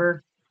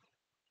remember?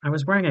 I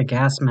was wearing a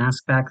gas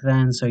mask back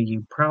then, so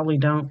you probably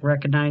don't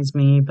recognize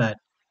me, but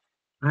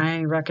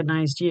I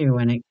recognized you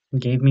and it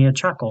gave me a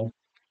chuckle.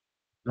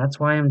 That's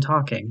why I'm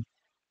talking.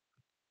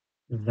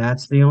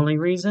 That's the only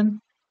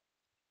reason?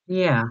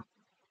 Yeah.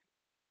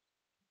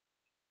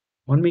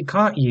 When we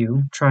caught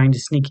you trying to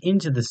sneak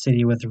into the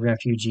city with the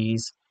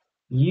refugees,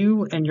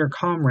 you and your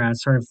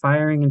comrades started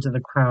firing into the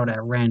crowd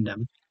at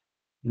random.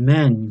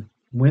 Men,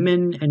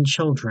 women, and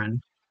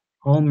children,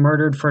 all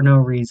murdered for no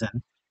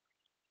reason.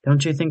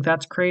 Don't you think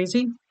that's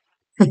crazy?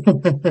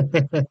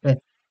 Fucker.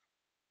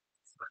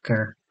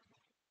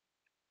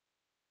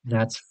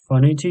 That's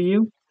funny to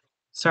you?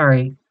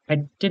 Sorry, I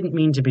didn't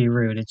mean to be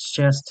rude.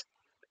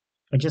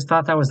 I just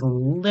thought that was a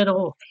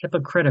little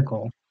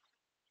hypocritical.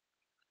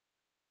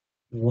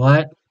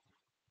 What?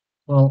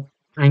 Well,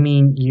 I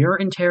mean, you're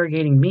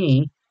interrogating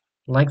me.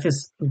 Like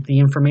this, the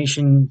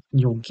information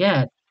you'll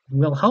get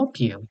will help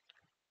you.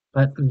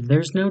 But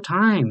there's no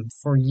time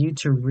for you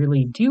to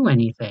really do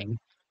anything.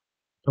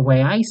 The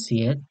way I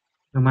see it,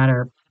 no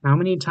matter how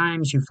many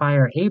times you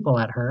fire Abel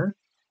at her,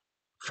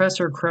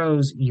 Professor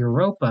Crow's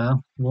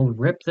Europa will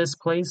rip this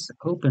place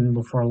open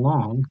before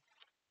long.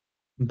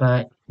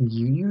 But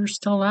you're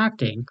still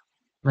acting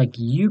like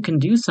you can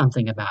do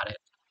something about it.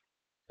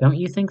 Don't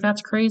you think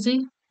that's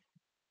crazy?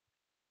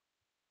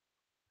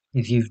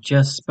 If you've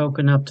just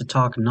spoken up to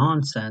talk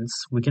nonsense,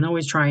 we can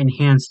always try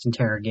enhanced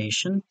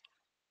interrogation.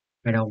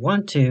 I don't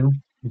want to,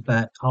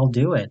 but I'll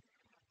do it.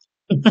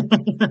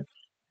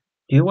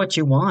 Do what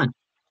you want.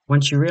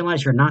 Once you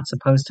realize you're not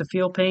supposed to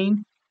feel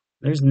pain,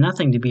 there's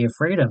nothing to be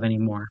afraid of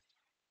anymore.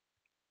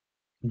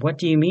 What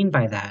do you mean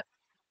by that?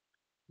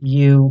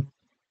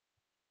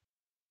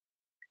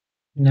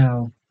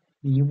 No,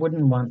 you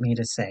wouldn't want me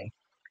to say.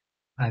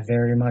 I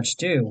very much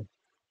do.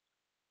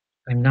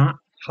 I'm not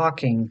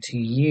talking to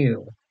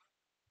you.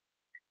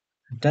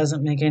 It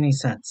doesn't make any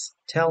sense.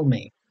 Tell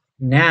me.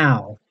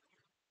 Now.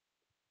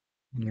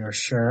 You're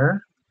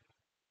sure?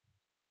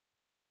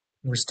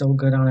 We're still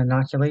good on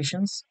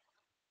inoculations?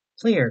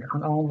 Cleared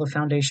on all the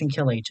Foundation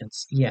kill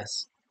agents,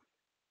 yes.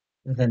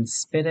 Then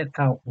spit it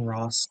out,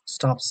 Ross.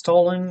 Stop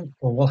stalling,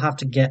 or we'll have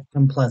to get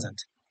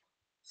unpleasant.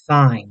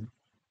 Fine.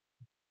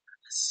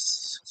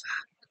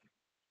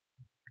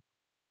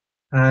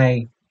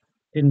 I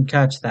didn't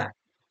catch that.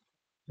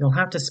 You'll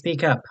have to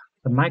speak up.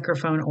 The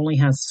microphone only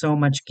has so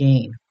much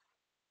gain.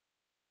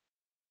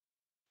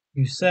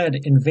 You said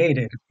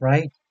invaded,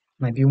 right?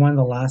 Might be one of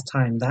the last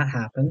time that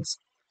happens.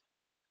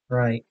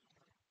 Right.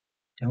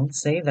 Don't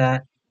say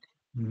that.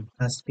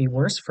 Has to be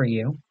worse for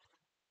you.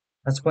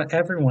 That's what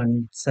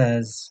everyone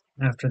says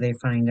after they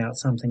find out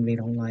something they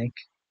don't like.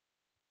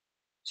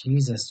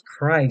 Jesus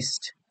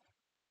Christ.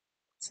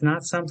 It's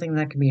not something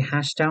that can be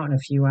hashed out in a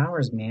few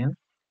hours, man.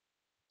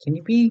 Can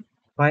you be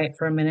quiet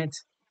for a minute?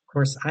 Of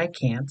course, I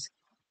can't.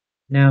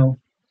 No,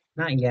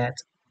 not yet.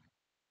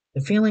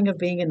 The feeling of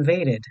being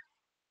invaded.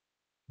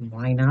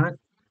 Why not?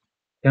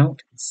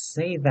 Don't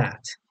say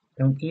that.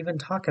 Don't even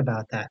talk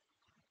about that.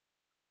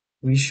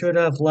 We should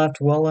have left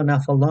well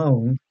enough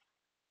alone.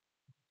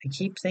 I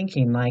keep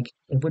thinking, like,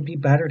 it would be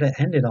better to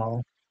end it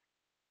all.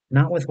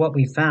 Not with what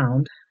we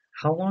found.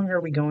 How long are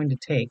we going to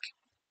take?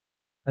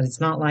 But it's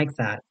not like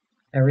that.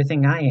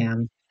 Everything I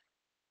am.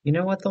 You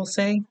know what they'll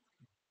say?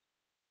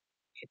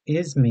 It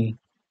is me.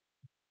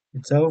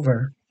 It's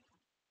over.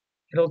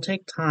 It'll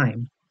take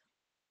time.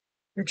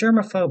 You're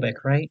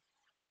germophobic, right?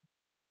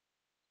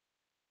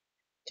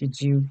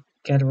 Did you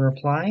get a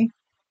reply?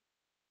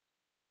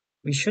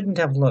 We shouldn't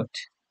have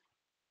looked.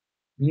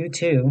 You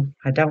too.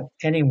 I doubt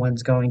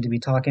anyone's going to be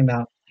talking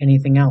about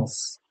anything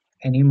else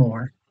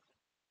anymore.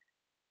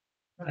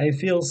 I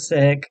feel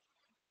sick.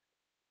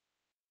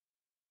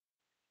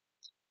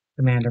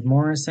 Commander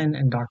Morrison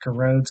and Dr.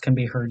 Rhodes can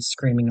be heard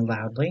screaming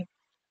loudly.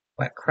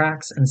 Wet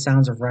cracks and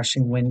sounds of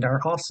rushing wind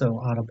are also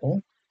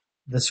audible.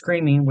 The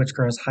screaming, which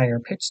grows higher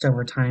pitched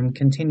over time,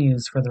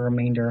 continues for the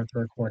remainder of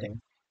the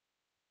recording.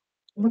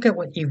 Look at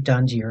what you've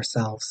done to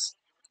yourselves.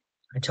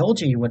 I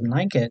told you wouldn't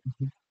like it,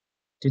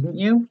 didn't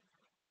you?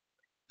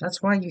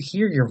 That's why you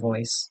hear your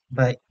voice,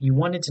 but you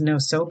wanted to know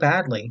so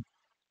badly.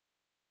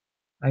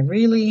 I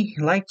really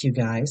liked you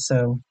guys,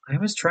 so I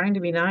was trying to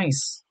be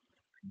nice.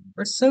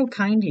 We're so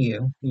kind to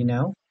you, you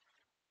know?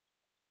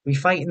 We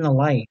fight in the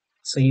light,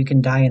 so you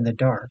can die in the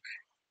dark.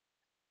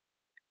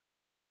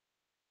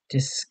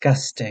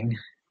 Disgusting.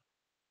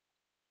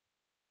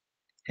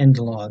 End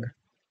log.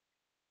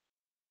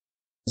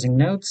 Closing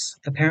notes.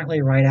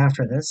 Apparently right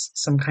after this,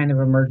 some kind of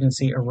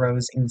emergency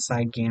arose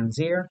inside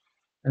Ganzir,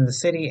 and the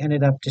city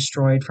ended up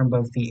destroyed from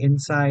both the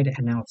inside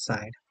and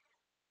outside.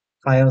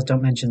 Files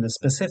don't mention the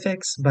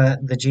specifics, but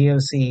the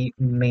GOC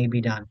may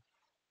be done.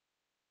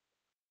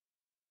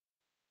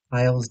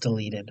 Files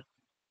deleted.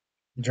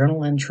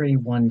 Journal entry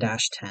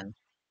 1-10.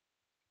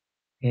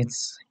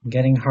 It's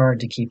getting hard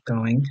to keep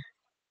going.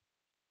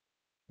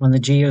 When the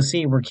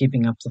GOC were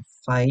keeping up the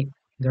fight,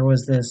 there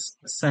was this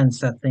sense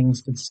that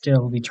things could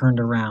still be turned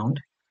around.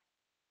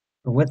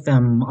 But with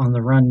them on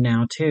the run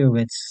now too,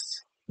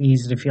 it's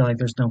easy to feel like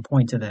there's no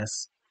point to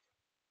this.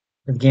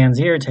 With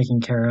Ganzir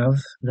taken care of,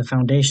 the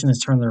Foundation has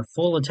turned their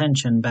full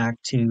attention back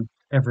to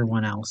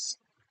everyone else.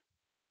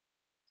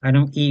 I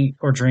don't eat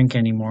or drink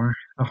anymore.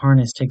 A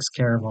harness takes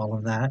care of all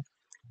of that.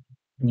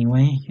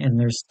 Anyway, and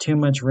there's too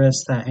much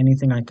risk that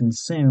anything I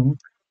consume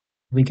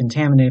will be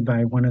contaminated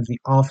by one of the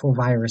awful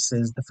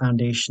viruses the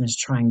Foundation is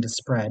trying to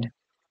spread.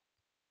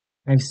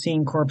 I've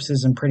seen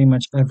corpses in pretty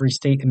much every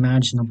state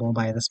imaginable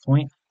by this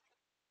point.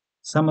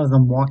 Some of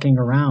them walking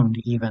around,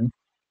 even.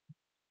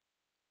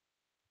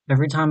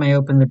 Every time I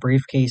open the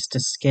briefcase to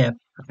skip,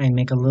 I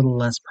make a little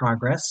less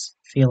progress,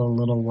 feel a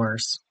little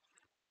worse.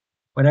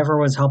 Whatever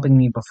was helping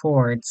me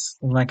before, it's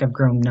like I've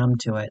grown numb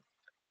to it.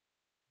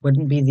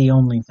 Wouldn't be the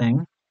only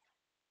thing.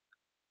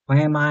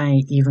 Why am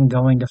I even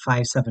going to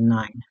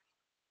 579?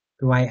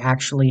 Do I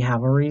actually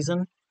have a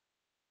reason?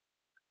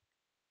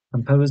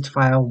 Composed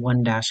file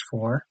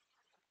 1-4.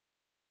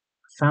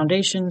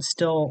 Foundation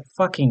still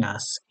fucking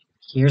us.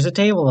 Here's a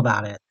table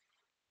about it.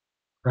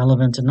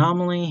 Relevant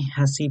anomaly,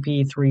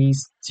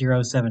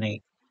 SCP-5078.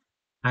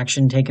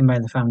 Action taken by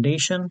the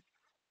Foundation.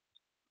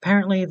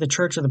 Apparently, the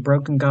Church of the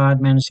Broken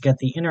God managed to get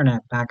the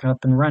internet back up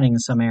and running in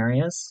some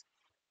areas.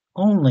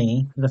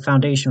 Only, the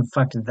Foundation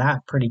fucked that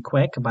pretty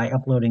quick by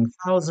uploading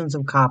thousands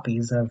of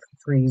copies of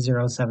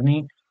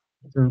 3078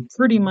 through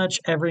pretty much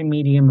every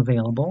medium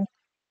available,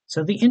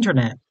 so the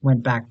internet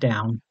went back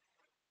down.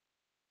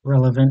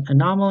 Relevant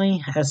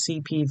anomaly,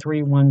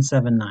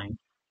 SCP-3179.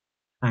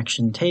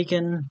 Action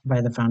taken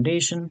by the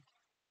Foundation.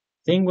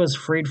 Thing was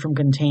freed from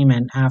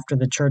containment after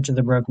the Church of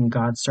the Broken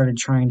God started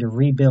trying to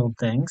rebuild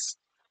things.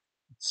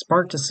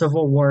 Sparked a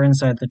civil war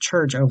inside the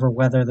church over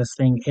whether this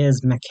thing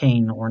is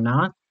McCain or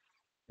not,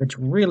 which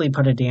really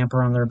put a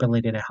damper on their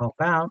ability to help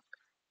out.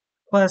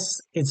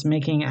 Plus, it's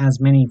making as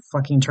many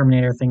fucking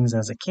Terminator things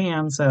as it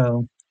can,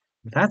 so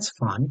that's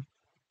fun.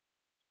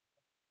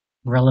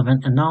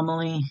 Relevant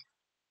anomaly,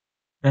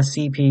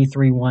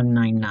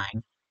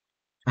 SCP-3199.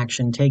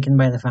 Action taken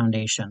by the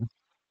Foundation.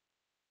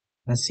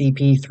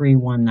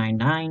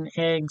 SCP-3199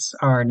 eggs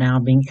are now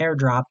being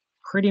airdropped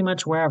pretty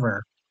much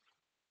wherever.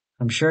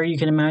 I'm sure you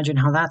can imagine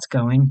how that's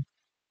going.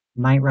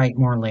 Might write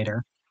more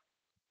later.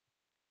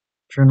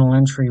 Journal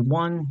entry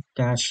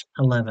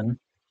 1-11.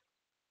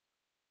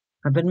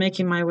 I've been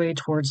making my way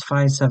towards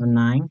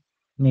 579,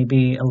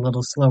 maybe a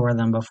little slower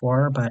than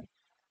before, but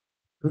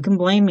who can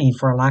blame me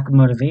for a lack of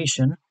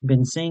motivation?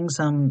 Been seeing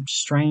some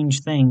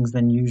strange things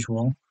than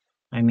usual.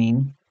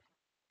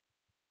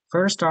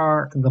 First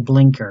are the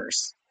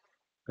blinkers.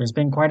 There's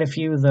been quite a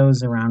few of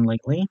those around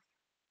lately.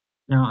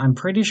 Now, I'm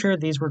pretty sure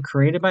these were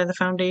created by the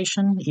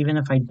Foundation, even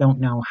if I don't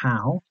know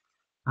how.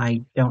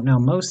 I don't know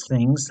most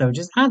things, so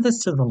just add this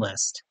to the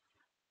list.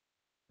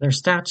 They're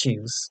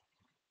statues.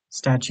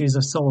 Statues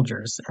of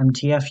soldiers,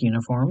 MTF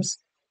uniforms,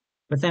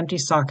 with empty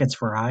sockets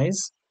for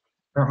eyes.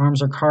 Their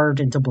arms are carved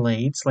into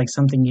blades, like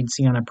something you'd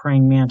see on a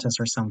praying mantis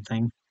or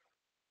something.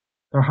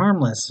 They're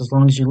harmless as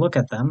long as you look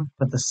at them,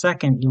 but the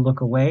second you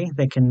look away,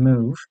 they can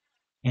move,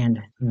 and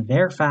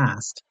they're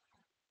fast.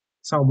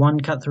 Saw one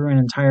cut through an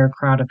entire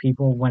crowd of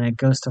people when a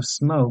ghost of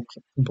smoke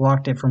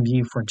blocked it from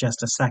view for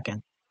just a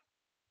second.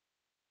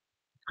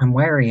 I'm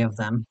wary of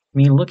them.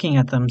 Me looking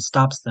at them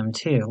stops them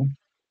too,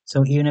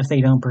 so even if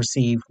they don't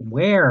perceive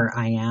where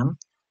I am,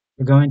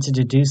 they're going to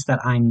deduce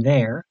that I'm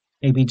there,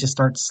 maybe just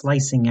start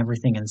slicing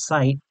everything in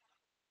sight,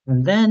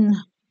 and then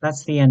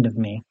that's the end of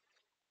me.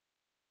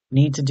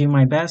 Need to do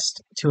my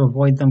best to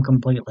avoid them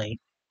completely.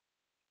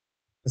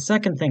 The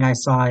second thing I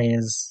saw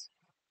is,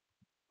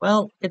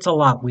 well, it's a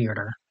lot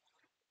weirder.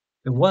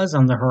 It was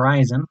on the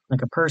horizon,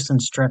 like a person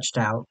stretched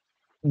out.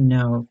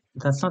 No,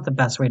 that's not the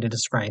best way to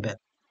describe it.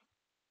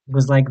 It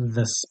was like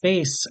the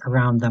space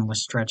around them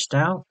was stretched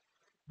out,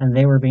 and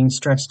they were being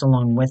stretched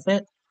along with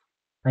it,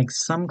 like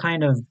some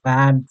kind of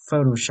bad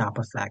Photoshop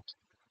effect.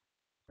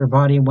 Their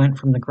body went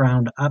from the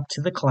ground up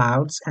to the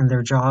clouds, and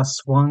their jaw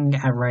swung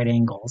at right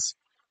angles.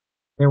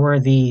 There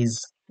were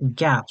these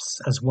gaps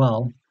as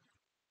well,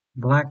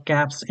 black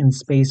gaps in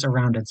space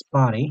around its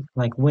body,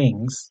 like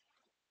wings.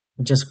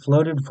 It just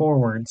floated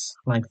forwards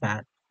like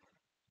that.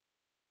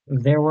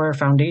 There were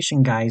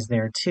Foundation guys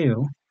there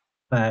too,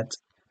 but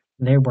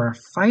they were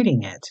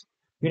fighting it,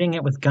 shooting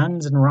it with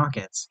guns and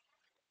rockets.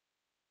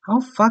 How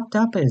fucked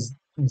up is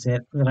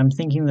it that I'm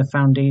thinking the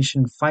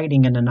Foundation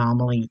fighting an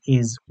anomaly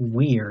is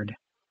weird?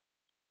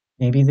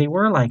 Maybe they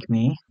were like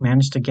me,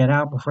 managed to get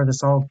out before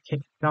this all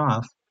kicked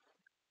off.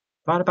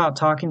 Thought about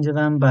talking to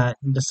them, but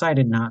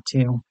decided not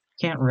to.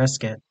 Can't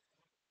risk it.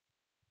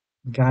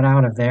 Got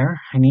out of there.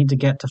 I need to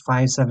get to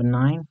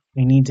 579.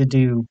 I need to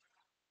do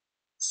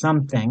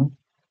something.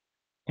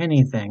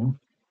 Anything.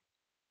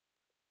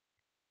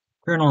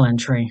 Journal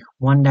entry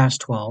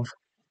 1-12.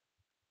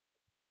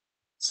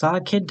 Saw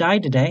a kid die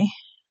today.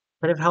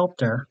 Could have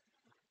helped her.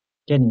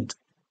 Didn't.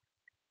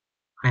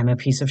 I'm a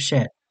piece of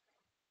shit.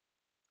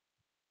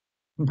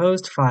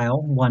 Composed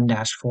file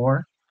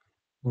 1-4.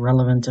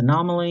 Relevant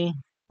anomaly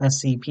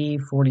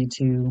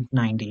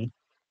SCP-4290.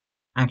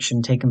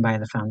 Action taken by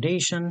the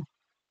Foundation.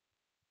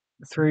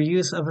 Through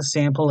use of a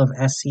sample of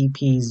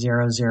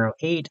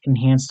SCP-008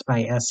 enhanced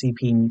by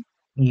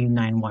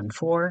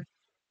SCP-914,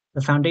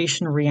 the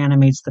Foundation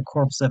reanimates the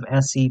corpse of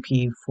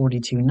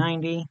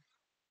SCP-4290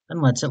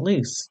 and lets it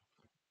loose.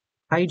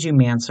 Kaiju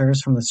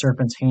Mancers from the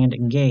Serpent's Hand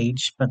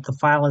engage, but the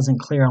file isn't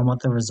clear on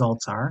what the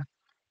results are.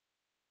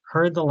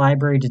 Heard the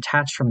library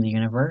detached from the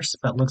universe,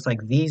 but looks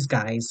like these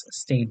guys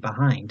stayed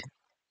behind.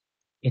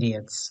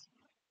 Idiots.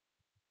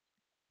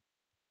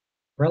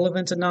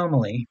 Relevant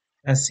anomaly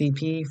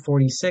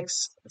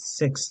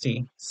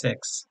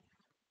SCP-4666.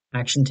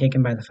 Action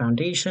taken by the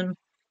Foundation.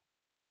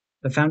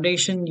 The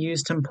Foundation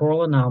used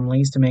temporal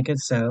anomalies to make it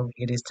so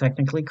it is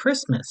technically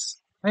Christmas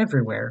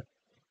everywhere.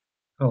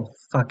 Oh,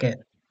 fuck it.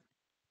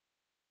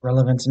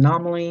 Relevant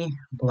anomaly,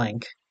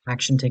 blank.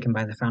 Action taken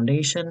by the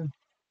Foundation.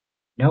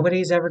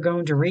 Nobody's ever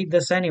going to read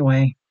this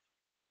anyway.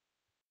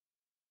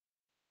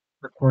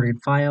 Recorded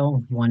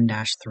file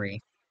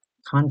 1-3.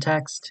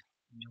 Context,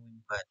 no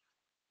input.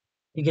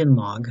 Begin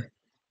log.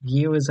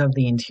 View is of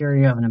the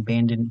interior of an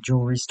abandoned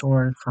jewelry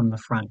store from the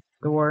front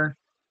door.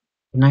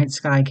 The night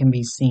sky can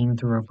be seen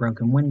through a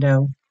broken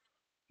window.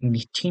 A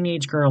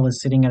teenage girl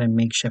is sitting at a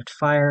makeshift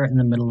fire in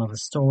the middle of a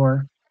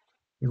store.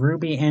 A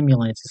ruby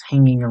amulet is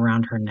hanging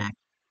around her neck.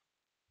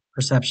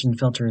 Perception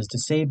filter is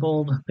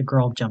disabled. The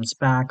girl jumps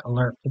back,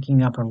 alert,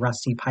 picking up a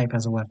rusty pipe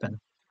as a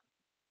weapon.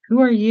 Who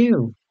are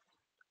you?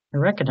 I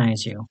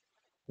recognize you.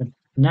 The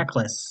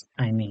necklace,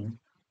 I mean.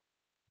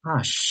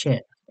 Ah,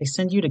 shit. They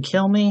send you to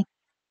kill me?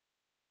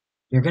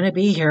 You're gonna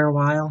be here a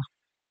while.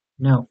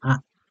 No,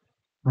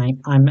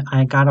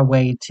 I got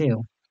away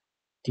too.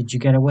 Did you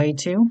get away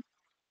too?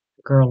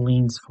 The girl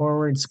leans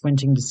forward,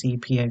 squinting to see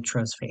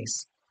Pietro's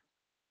face.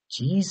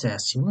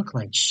 Jesus, you look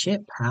like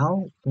shit,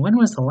 pal. When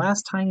was the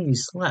last time you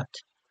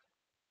slept?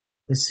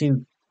 The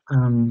suit,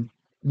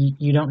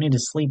 you don't need to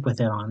sleep with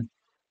it on.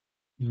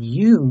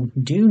 You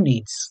do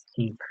need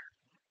sleep.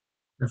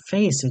 Your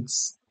face,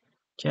 it's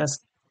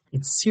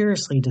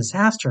seriously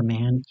disaster,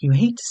 man. You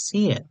hate to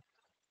see it.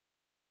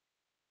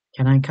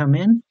 Can I come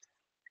in?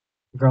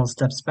 The girl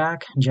steps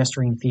back,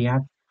 gesturing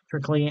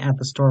theatrically at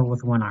the store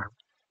with one arm.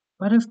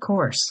 But of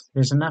course,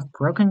 there's enough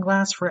broken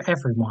glass for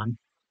everyone.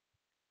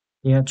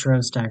 Pietro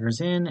staggers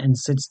in and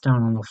sits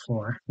down on the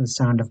floor. The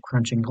sound of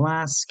crunching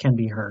glass can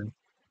be heard.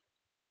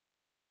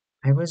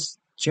 I was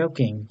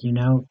joking,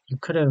 you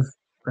could have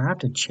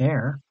grabbed a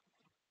chair.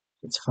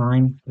 It's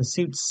fine, the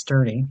suit's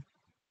sturdy.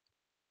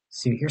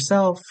 Suit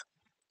yourself.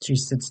 She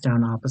sits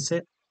down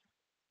opposite.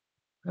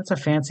 That's a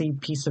fancy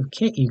piece of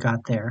kit you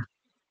got there.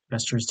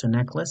 Gestures to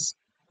necklace.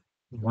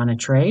 Want to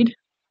trade?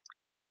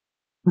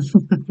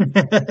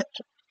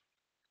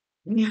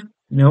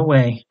 No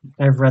way.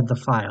 I've read the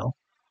file.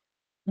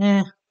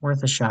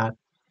 Worth a shot.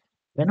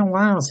 Been a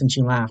while since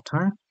you laughed,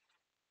 huh?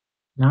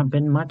 Not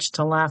been much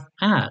to laugh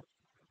at.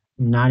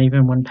 Not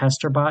even when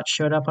Pesterbot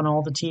showed up on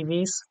all the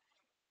TVs?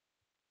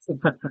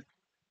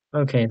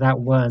 Okay, that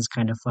was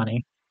kind of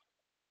funny.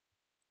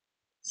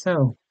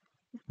 So,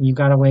 you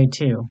got away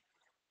too.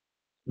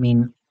 I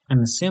mean,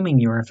 I'm assuming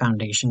you're a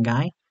Foundation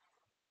guy.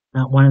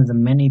 Not one of the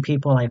many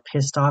people I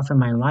pissed off in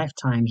my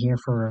lifetime here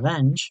for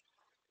revenge.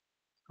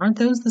 Aren't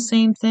those the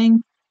same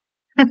thing?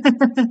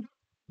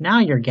 Now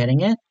you're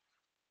getting it.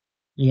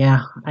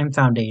 Yeah, I'm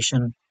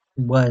Foundation.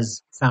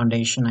 Was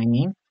Foundation, I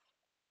mean.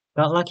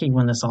 Got lucky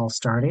when this all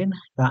started,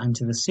 got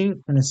into the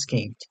suit, and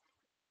escaped.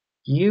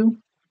 You?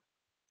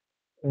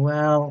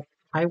 Well,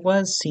 I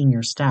was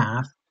senior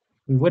staff.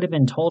 We would have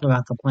been told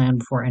about the plan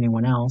before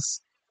anyone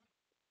else.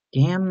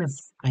 Damn if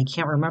I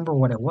can't remember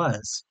what it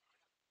was.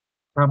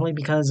 Probably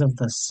because of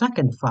the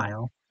second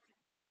file.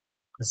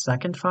 The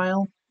second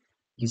file?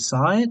 You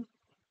saw it?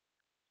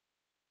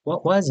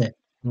 What was it?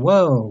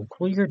 Whoa,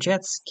 cool your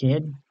jets,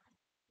 kid.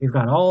 We've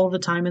got all the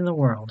time in the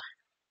world.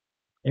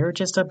 They were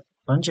just a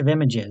bunch of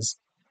images.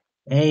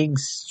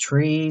 Eggs,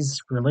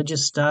 trees,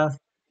 religious stuff.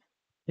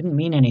 Didn't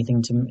mean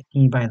anything to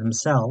me by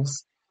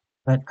themselves,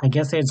 but I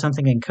guess they had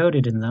something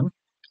encoded in them.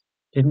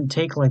 Didn't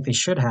take like they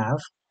should have.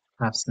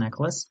 Laughs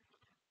Necklace.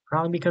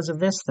 Probably because of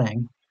this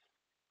thing.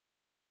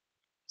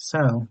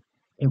 So,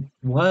 it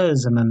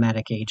was a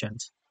memetic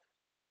agent.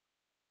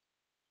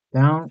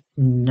 Don't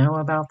know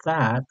about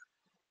that.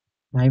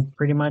 I've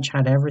pretty much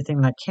had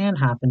everything that can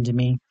happen to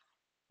me,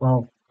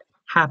 well,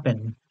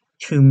 happen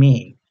to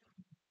me.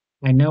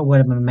 I know what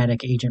a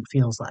memetic agent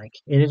feels like.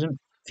 It didn't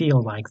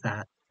feel like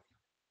that.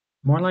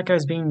 More like I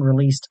was being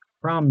released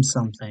from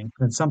something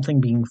than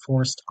something being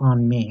forced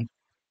on me.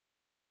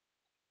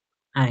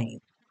 I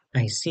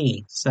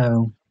see.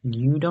 So,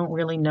 you don't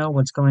really know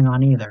what's going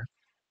on either.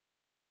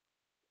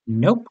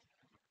 Nope.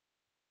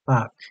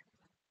 Fuck.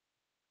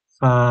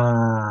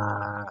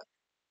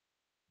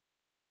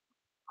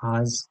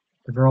 Pause.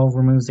 The girl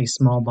removes a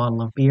small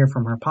bottle of beer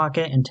from her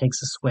pocket and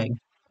takes a swig.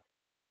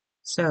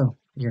 So,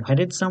 you're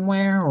headed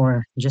somewhere,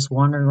 or just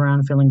wandering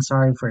around feeling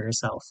sorry for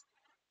yourself?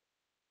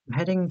 I'm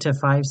heading to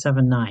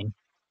 579.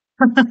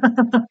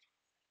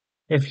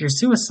 If you're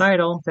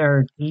suicidal, there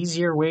are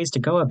easier ways to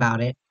go about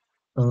it.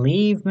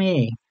 Believe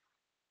me.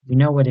 You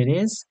know what it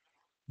is?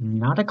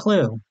 Not a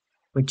clue.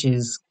 Which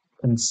is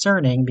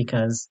concerning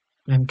because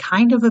I'm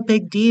kind of a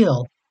big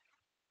deal.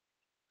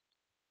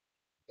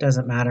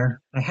 Doesn't matter.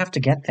 I have to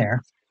get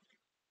there.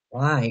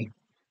 Why?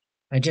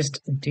 I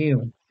just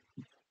do.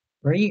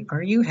 Where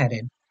are you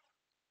headed?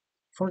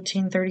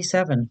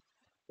 1437.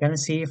 Gonna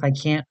see if I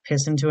can't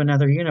piss into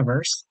another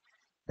universe.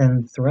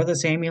 Then throw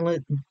this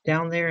amulet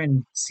down there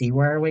and see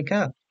where I wake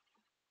up.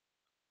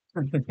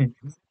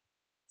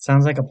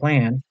 Sounds like a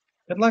plan.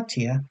 Good luck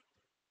to you.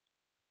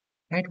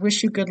 I'd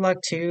wish you good luck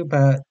too,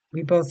 but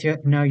we both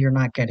know you're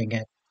not getting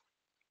it.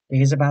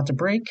 Day's about to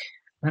break.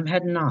 I'm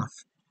heading off.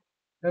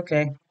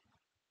 Okay.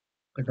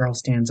 The girl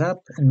stands up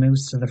and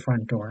moves to the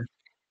front door.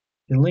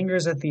 She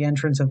lingers at the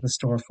entrance of the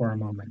store for a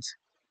moment.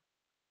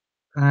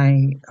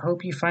 I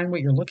hope you find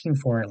what you're looking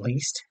for at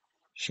least.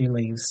 She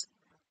leaves.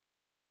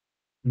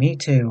 Me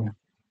too.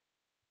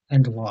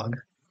 End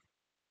log.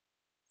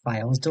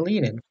 File is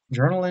deleted.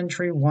 Journal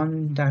entry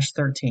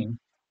 1-13.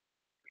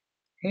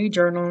 Hey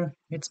journal,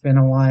 it's been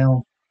a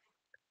while.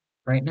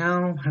 Right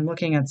now, I'm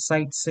looking at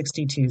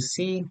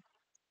Site-17,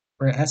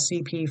 where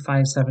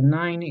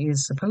SCP-579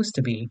 is supposed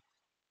to be.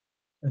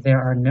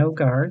 There are no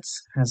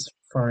guards, as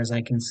far as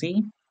I can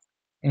see,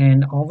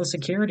 and all the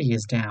security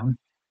is down.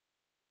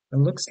 It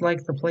looks like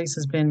the place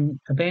has been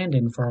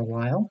abandoned for a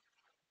while.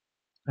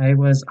 I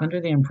was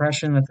under the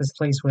impression that this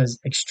place was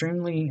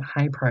extremely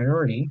high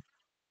priority,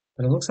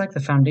 but it looks like the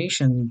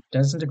Foundation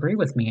doesn't agree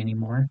with me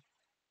anymore.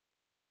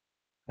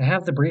 I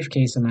have the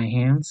briefcase in my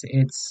hands.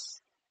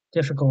 It's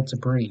difficult to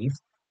breathe.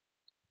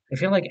 I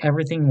feel like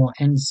everything will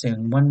end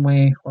soon, one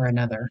way or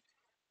another.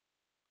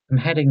 I'm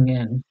heading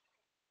in.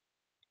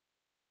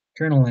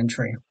 Journal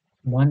entry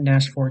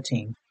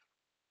 1-14.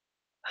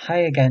 Hi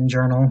again,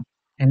 journal.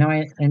 I know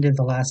I ended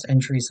the last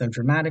entry so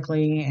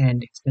dramatically,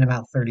 and it's been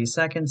about 30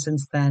 seconds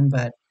since then,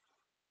 but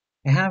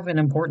I have an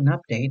important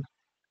update.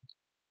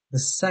 The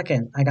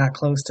second I got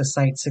close to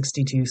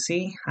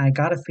Site-62C, I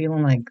got a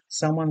feeling like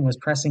someone was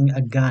pressing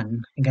a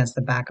gun against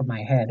the back of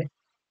my head.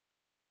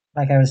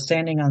 Like I was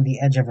standing on the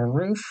edge of a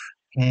roof,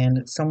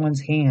 and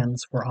someone's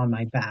hands were on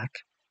my back,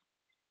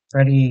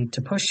 ready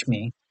to push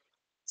me.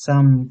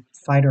 Some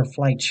fight or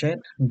flight shit,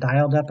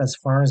 dialed up as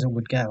far as it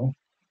would go.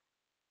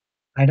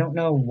 I don't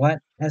know what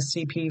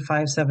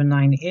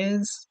SCP-579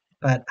 is,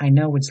 but I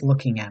know it's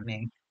looking at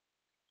me.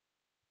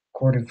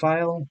 Recorded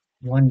file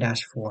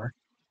 1-4.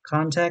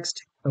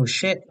 Context: oh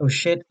shit, oh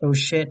shit, oh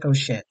shit, oh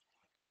shit.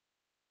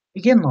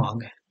 Begin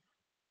log.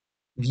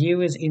 View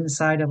is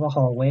inside of a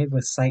hallway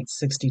with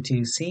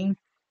Site-17.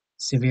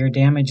 Severe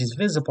damage is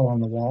visible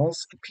on the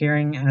walls,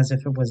 appearing as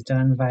if it was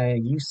done via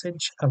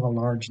usage of a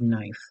large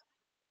knife.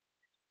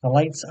 The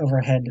lights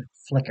overhead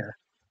flicker.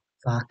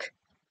 Fuck.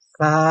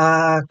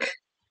 Fuck.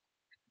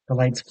 The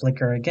lights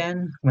flicker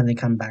again. When they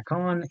come back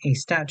on, a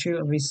statue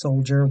of a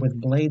soldier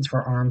with blades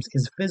for arms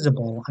is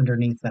visible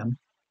underneath them.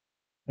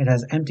 It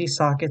has empty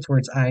sockets where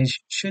its eyes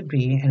should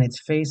be, and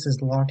its face is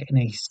locked in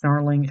a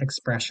snarling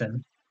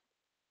expression.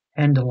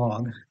 End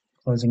log.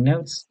 Closing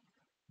notes.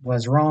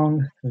 Was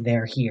wrong.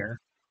 They're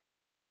here.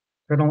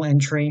 Journal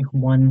entry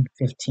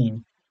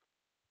 115.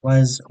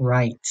 Was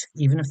right.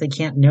 Even if they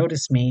can't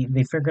notice me,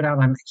 they figured out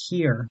I'm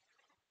here.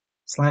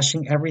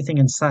 Slashing everything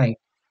in sight.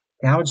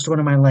 Gouged one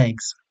of my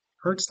legs.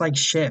 Hurts like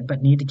shit,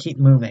 but need to keep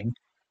moving.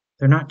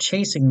 They're not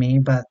chasing me,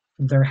 but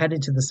they're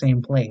headed to the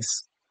same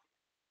place.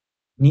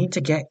 Need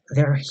to get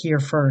there here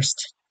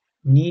first.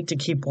 Need to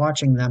keep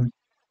watching them.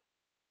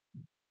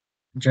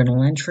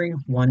 Journal entry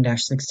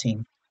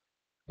 1-16.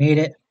 Made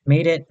it,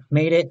 made it,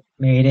 made it,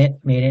 made it,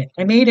 made it.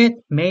 I made it,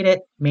 made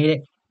it, made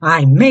it.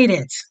 I made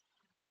it!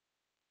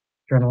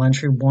 Journal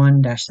entry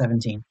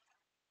 1-17.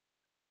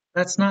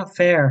 That's not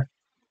fair.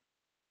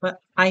 But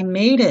I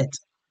made it.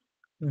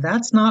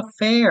 That's not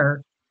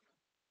fair.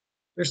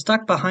 They're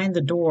stuck behind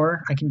the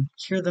door. I can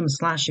hear them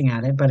slashing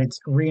at it, but it's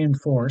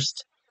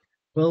reinforced.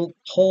 We'll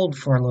hold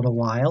for a little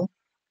while.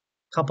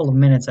 Couple of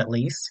minutes at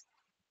least.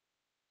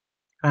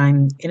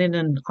 I'm in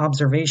an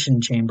observation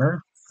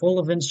chamber, full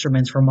of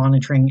instruments for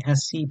monitoring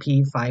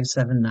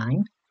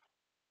SCP-579.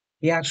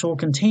 The actual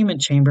containment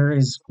chamber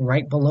is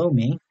right below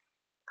me.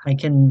 I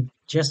can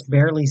just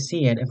barely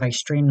see it if I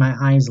strain my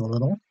eyes a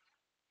little.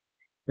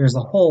 There's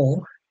a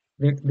hole.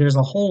 There's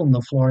a hole in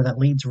the floor that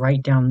leads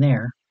right down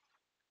there.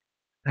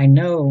 I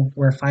know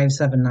where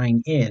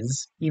 579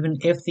 is. Even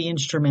if the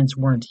instruments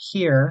weren't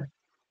here,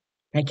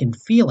 I can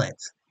feel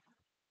it.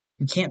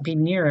 You can't be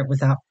near it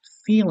without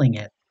feeling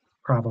it,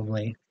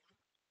 probably.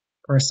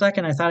 For a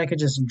second, I thought I could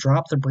just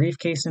drop the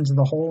briefcase into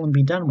the hole and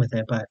be done with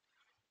it, but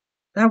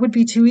that would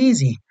be too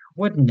easy,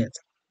 wouldn't it?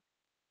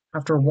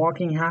 After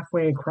walking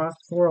halfway across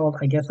the world,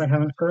 I guess I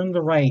haven't earned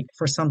the right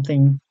for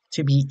something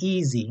to be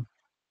easy.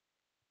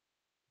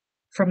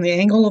 From the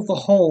angle of the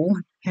hole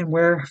and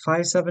where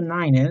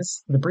 579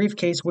 is, the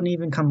briefcase wouldn't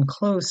even come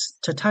close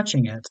to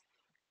touching it.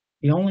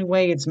 The only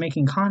way it's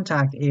making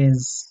contact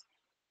is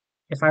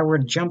if I were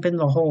to jump in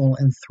the hole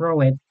and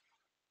throw it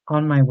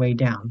on my way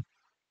down.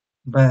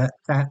 But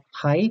that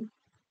height,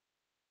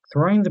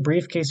 throwing the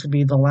briefcase would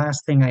be the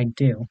last thing I'd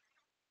do.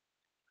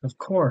 Of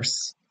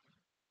course.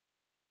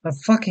 Of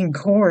fucking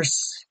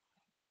course.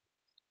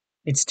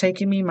 It's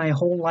taken me my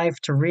whole life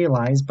to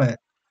realize, but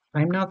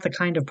I'm not the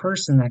kind of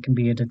person that can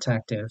be a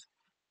detective.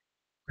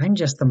 I'm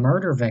just the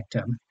murder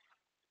victim.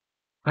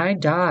 I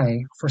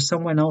die for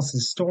someone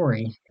else's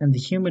story, and the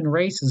human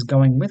race is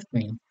going with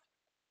me.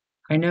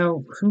 I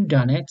know who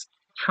done it,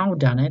 how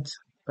done it,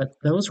 but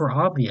those were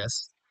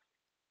obvious.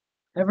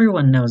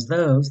 Everyone knows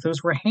those.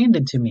 Those were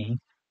handed to me.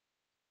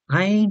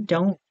 I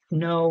don't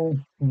know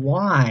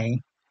why.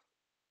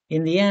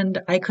 In the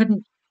end, I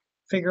couldn't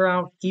figure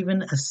out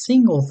even a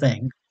single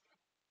thing.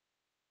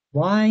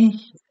 Why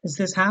is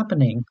this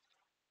happening?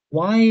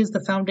 Why is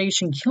the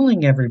Foundation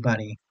killing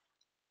everybody?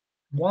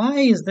 Why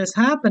is this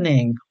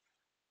happening?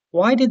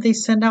 Why did they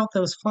send out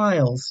those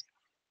files?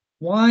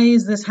 Why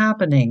is this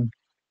happening?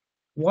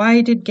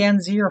 Why did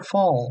Ganzir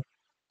fall?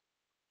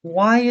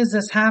 Why is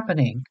this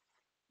happening?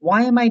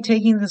 Why am I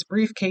taking this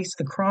briefcase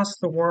across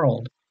the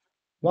world?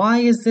 Why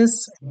is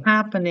this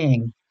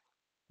happening?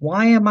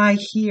 Why am I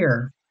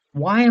here?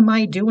 Why am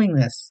I doing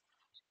this?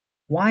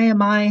 Why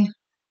am I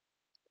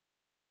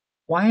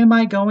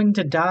going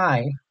to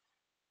die?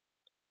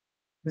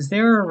 Is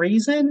there a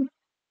reason?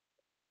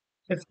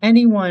 If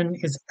anyone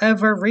is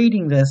ever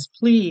reading this,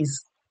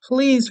 please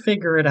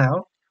figure it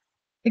out.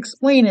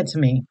 Explain it to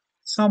me.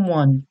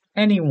 Someone,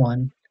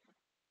 anyone.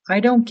 I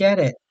don't get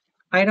it.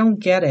 I don't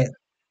get it.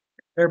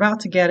 They're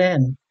about to get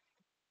in.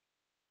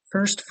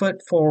 First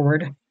foot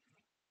forward.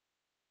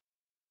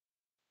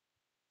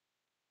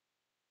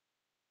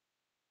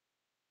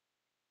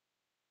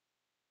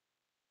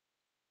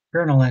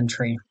 Journal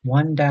entry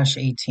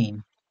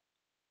 1-18.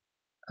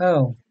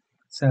 Oh,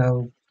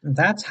 so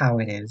that's how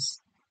it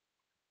is.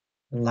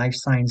 Life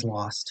signs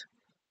lost.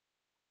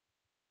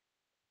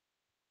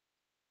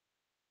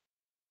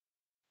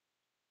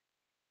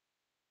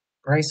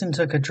 Bryson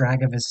took a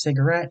drag of his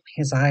cigarette,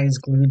 his eyes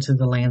glued to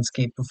the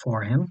landscape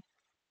before him.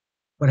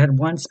 What had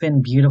once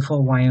been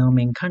beautiful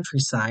Wyoming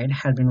countryside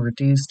had been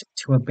reduced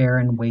to a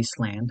barren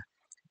wasteland.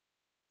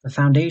 The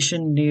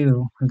Foundation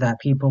knew that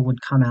people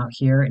would come out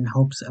here in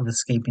hopes of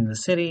escaping the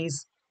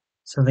cities,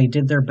 so they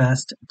did their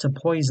best to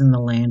poison the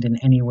land in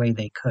any way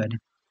they could.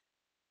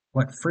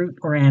 What fruit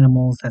or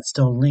animals that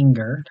still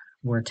lingered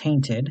were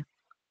tainted,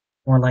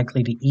 more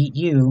likely to eat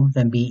you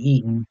than be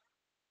eaten.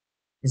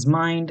 His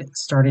mind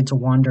started to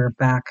wander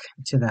back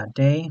to that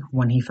day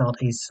when he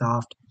felt a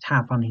soft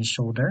tap on his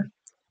shoulder.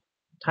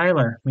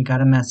 "Tyler, we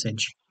got a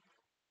message."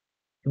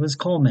 It was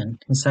Coleman,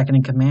 his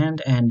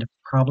second-in-command and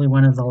probably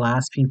one of the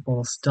last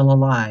people still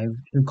alive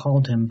who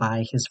called him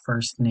by his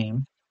first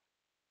name.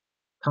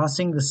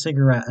 Tossing the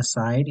cigarette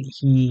aside,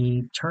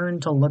 he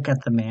turned to look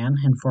at the man,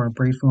 and for a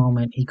brief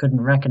moment he couldn't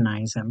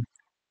recognize him.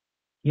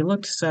 He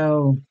looked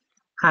so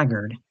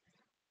haggard.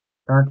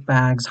 Dark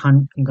bags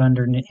hung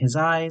under his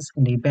eyes,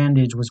 and a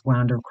bandage was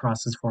wound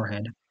across his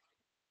forehead.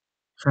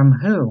 "From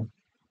who?"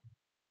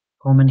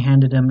 Coleman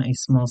handed him a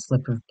small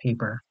slip of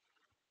paper.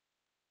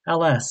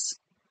 "LS."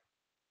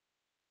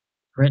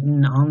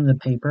 Written on the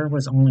paper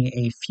was only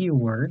a few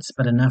words,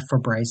 but enough for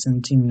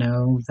Bryson to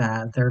know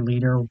that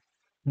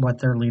what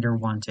their leader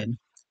wanted.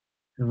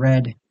 It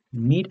read,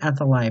 "Meet at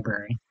the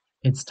library.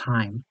 It's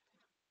time."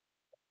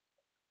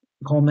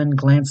 Coleman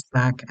glanced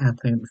back at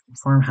the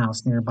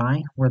farmhouse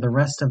nearby, where the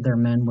rest of their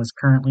men was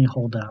currently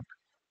holed up.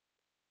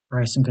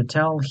 Bryson could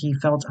tell he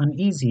felt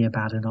uneasy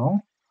about it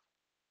all.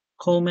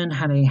 Coleman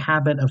had a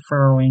habit of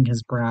furrowing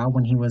his brow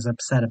when he was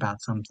upset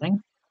about something.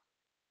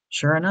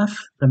 Sure enough,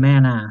 the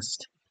man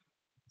asked,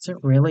 "Is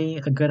it really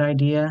a good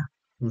idea,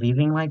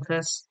 leaving like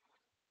this?"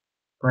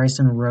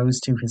 Bryson rose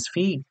to his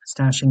feet,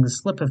 stashing the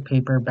slip of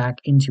paper back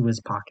into his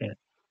pocket.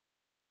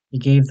 He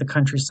gave the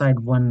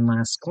countryside one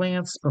last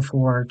glance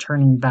before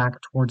turning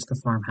back towards the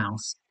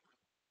farmhouse.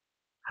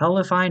 "Hell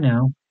if I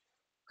know.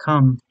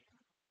 Come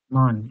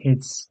on,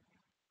 it's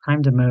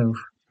time to move."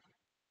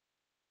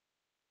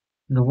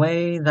 The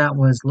way that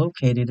was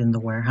located in the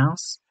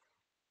warehouse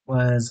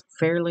was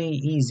fairly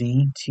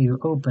easy to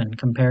open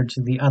compared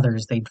to the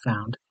others they'd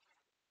found.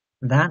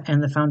 That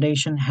and the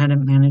Foundation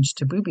hadn't managed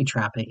to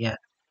booby-trap it yet.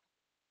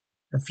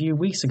 A few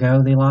weeks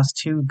ago, they lost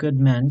 2 good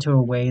men to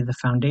a way the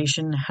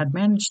Foundation had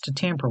managed to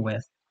tamper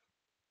with.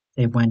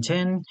 They went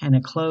in, and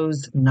it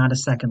closed not a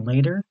second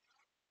later,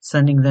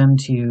 sending them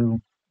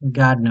to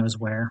God knows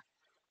where.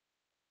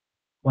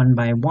 One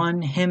by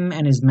one, him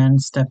and his men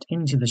stepped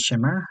into the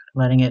shimmer,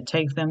 letting it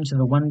take them to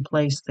the one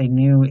place they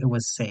knew it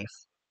was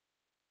safe.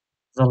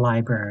 The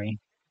library.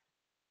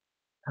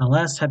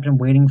 LS had been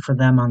waiting for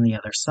them on the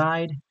other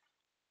side.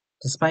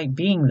 Despite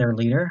being their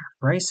leader,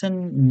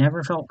 Bryson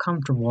never felt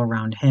comfortable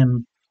around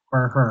him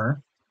or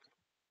her,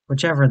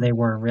 whichever they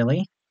were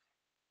really.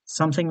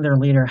 Something their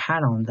leader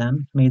had on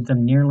them made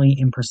them nearly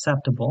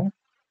imperceptible,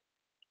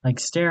 like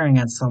staring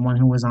at someone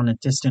who was on a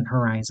distant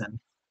horizon.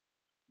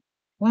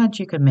 "Glad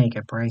you could make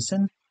it,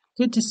 Bryson.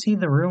 Good to see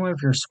the rumor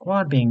of your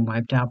squad being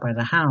wiped out by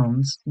the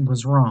hounds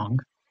was wrong."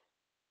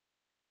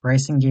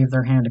 Bryson gave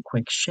their hand a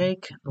quick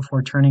shake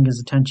before turning his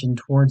attention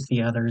towards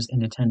the others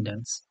in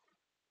attendance.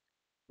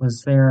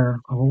 Was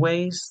there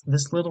always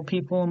this little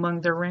people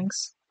among their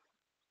ranks?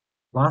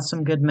 Lost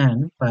some good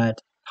men, but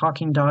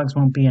talking dogs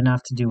won't be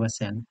enough to do us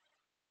in.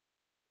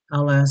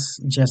 LS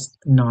just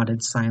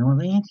nodded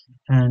silently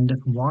and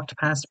walked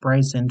past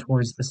Bryson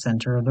towards the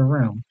center of the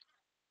room.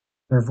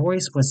 Their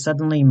voice was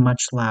suddenly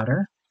much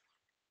louder,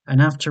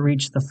 enough to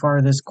reach the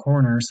farthest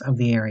corners of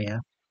the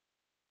area.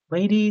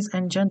 "Ladies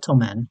and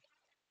gentlemen,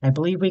 I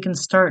believe we can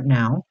start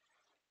now.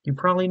 You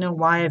probably know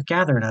why I've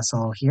gathered us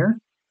all here.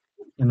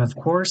 I'm of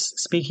course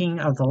speaking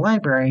of the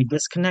library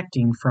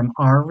disconnecting from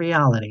our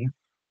reality."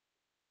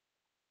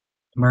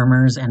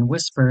 Murmurs and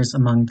whispers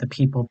among the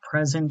people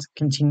present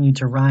continued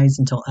to rise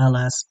until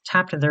LS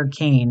tapped their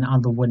cane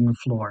on the wooden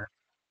floor.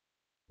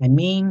 "I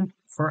mean,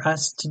 for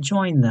us to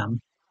join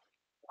them.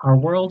 Our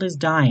world is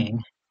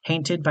dying,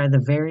 painted by the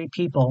very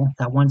people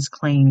that once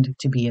claimed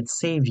to be its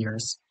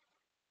saviors.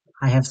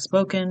 I have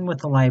spoken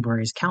with the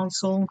library's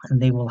council,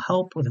 and they will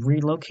help with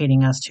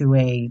relocating us to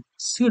a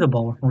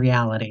suitable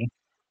reality."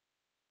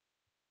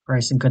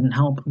 Bryson couldn't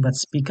help but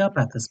speak up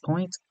at this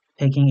point,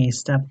 taking a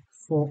step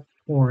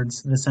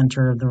towards the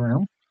center of the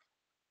room.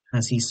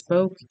 As he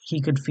spoke,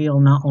 he could feel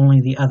not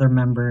only the other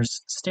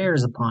members'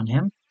 stares upon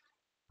him,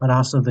 but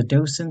also the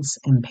docents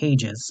and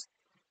pages.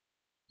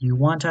 "You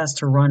want us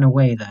to run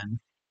away then?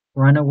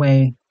 Run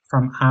away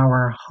from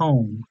our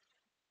home?"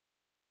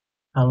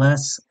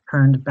 LS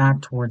turned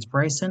back towards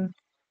Bryson,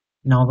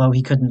 and although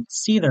he couldn't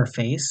see their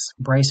face,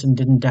 Bryson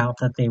didn't doubt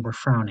that they were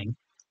frowning.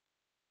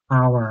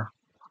 "Our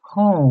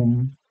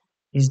home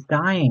is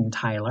dying,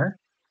 Tyler.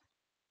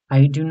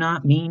 I do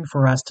not mean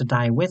for us to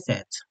die with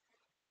it.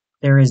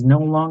 There is no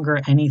longer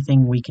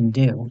anything we can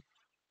do."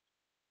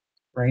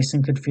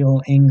 Bryson could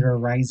feel anger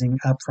rising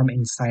up from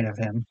inside of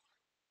him.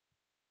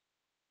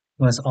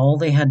 Was all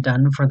they had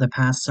done for the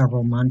past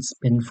several months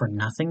been for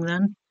nothing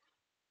then?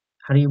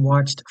 Had he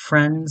watched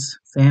friends,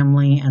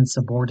 family, and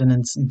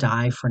subordinates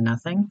die for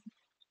nothing?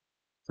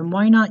 Then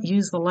why not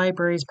use the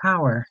library's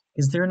power?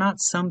 Is there not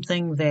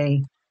something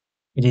they...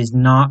 "It is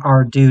not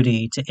our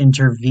duty to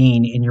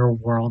intervene in your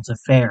world's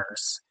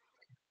affairs,"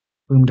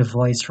 boomed a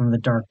voice from the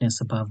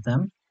darkness above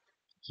them.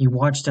 He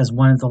watched as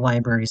one of the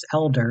library's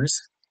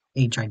elders,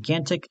 a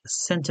gigantic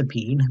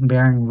centipede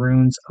bearing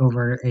runes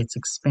over its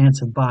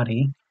expansive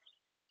body,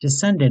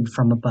 descended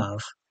from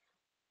above.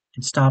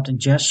 It stopped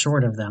just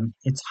short of them,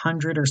 its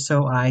 100 or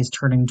so eyes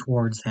turning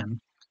towards him.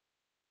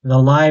 The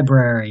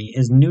library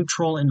is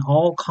neutral in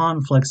all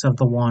conflicts of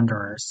the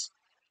Wanderers.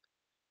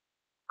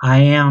 I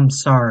am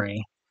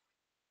sorry.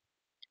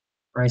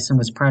 Bryson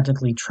was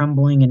practically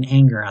trembling in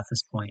anger at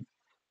this point.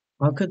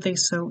 How could they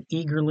so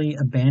eagerly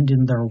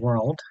abandon their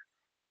world,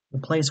 the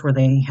place where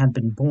they had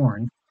been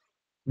born?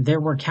 There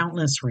were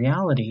countless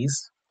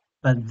realities,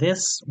 but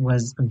this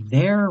was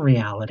their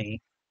reality.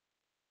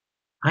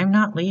 I'm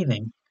not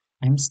leaving.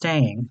 I'm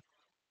staying.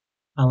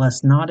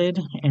 LS nodded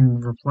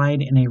and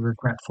replied in a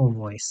regretful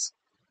voice.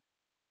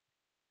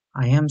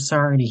 I am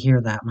sorry to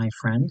hear that, my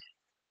friend.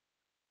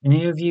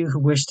 Any of you who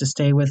wish to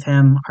stay with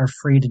him are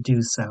free to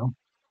do so.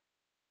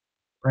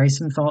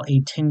 Bryson felt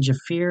a tinge of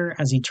fear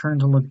as he turned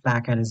to look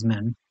back at his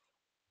men.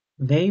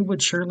 They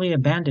would surely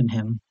abandon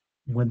him,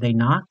 would they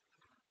not?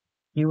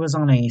 He was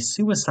on a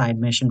suicide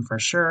mission for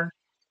sure,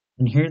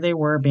 and here they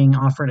were being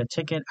offered a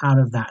ticket out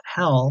of that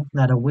hell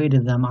that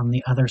awaited them on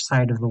the other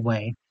side of the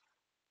way.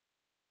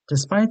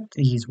 Despite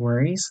these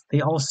worries,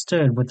 they all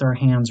stood with their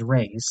hands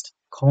raised,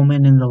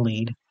 Coleman in the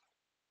lead.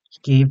 He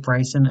gave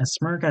Bryson a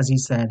smirk as he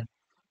said,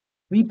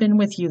 We've been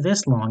with you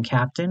this long,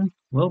 Captain.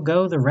 We'll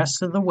go the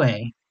rest of the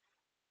way.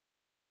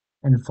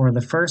 And for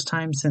the first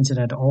time since it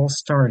had all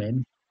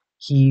started,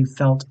 he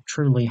felt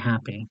truly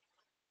happy.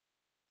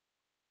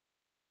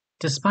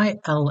 Despite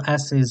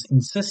LS's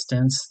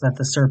insistence that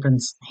the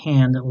Serpent's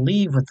hand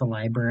leave with the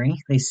library,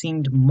 they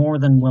seemed more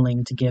than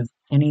willing to give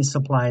any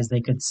supplies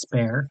they could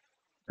spare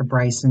to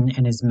Bryson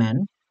and his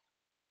men.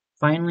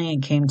 Finally,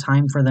 it came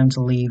time for them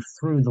to leave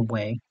through the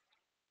way.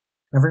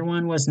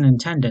 Everyone was in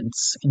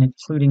attendance,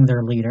 including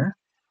their leader.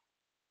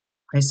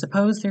 I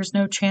suppose there's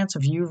no chance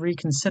of you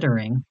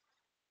reconsidering.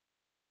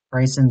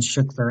 Bryson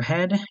shook their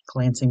head,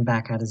 glancing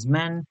back at his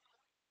men,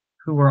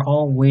 who were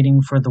all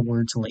waiting for the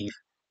word to leave.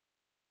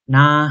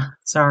 Nah,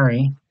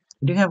 sorry.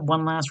 I do have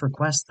one last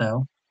request,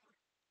 though.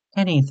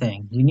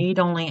 Anything. You need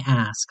only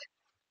ask.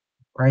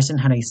 Bryson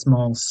had a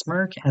small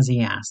smirk as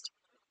he asked.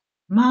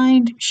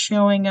 Mind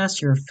showing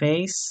us your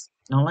face?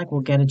 Not like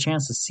we'll get a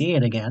chance to see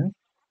it again.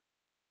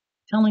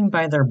 Telling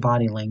by their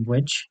body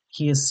language,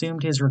 he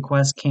assumed his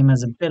request came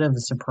as a bit of a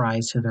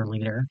surprise to their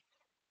leader.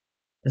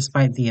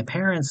 Despite the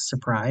apparent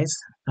surprise,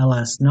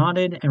 LS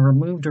nodded and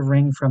removed a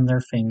ring from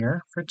their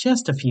finger for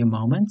just a few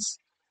moments,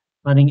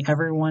 letting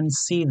everyone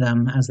see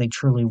them as they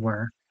truly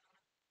were.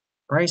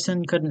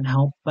 Bryson couldn't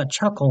help but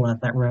chuckle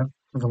at that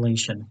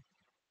revelation.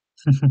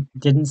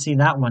 Didn't see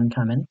that one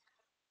coming.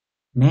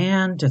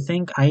 Man, to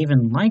think I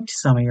even liked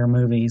some of your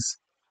movies.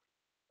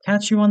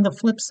 Catch you on the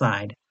flip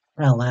side,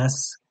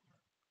 LS.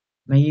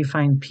 May you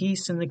find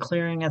peace in the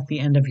clearing at the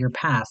end of your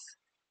path,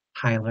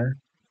 Tyler.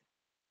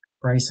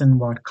 Bryson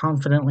walked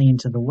confidently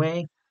into the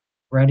way,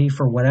 ready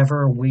for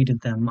whatever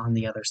awaited them on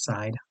the other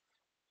side.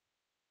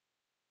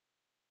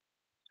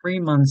 3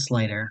 months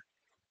later,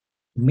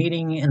 the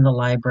meeting in the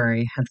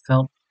library had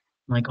felt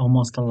like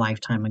almost a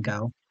lifetime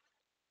ago,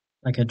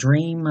 like a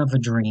dream of a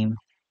dream.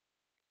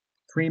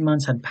 3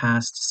 months had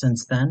passed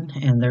since then,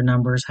 and their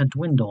numbers had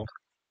dwindled.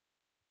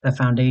 The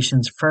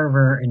Foundation's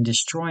fervor in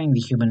destroying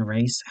the human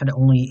race had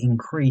only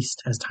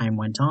increased as time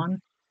went on,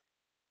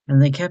 and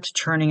they kept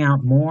churning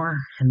out more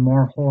and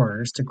more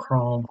horrors to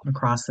crawl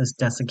across this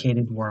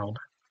desiccated world.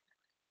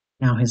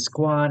 Now his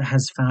squad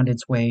has found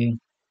its way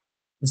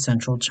to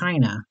central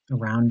China.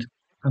 Around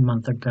a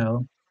month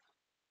ago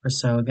or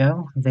so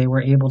ago, they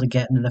were able to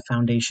get into the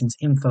Foundation's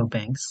info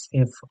banks,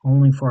 if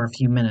only for a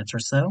few minutes or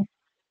so.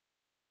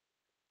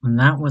 And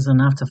that was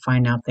enough to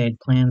find out they had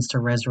plans to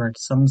resurrect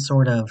some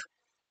sort of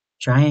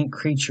giant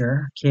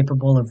creature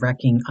capable of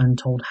wreaking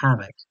untold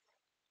havoc.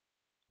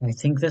 I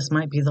think this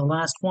might be the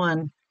last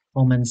one,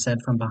 Coleman said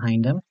from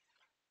behind him.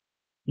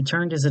 He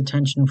turned his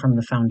attention from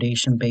the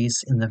Foundation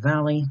base in the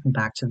valley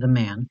back to the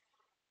man.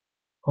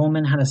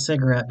 Coleman had a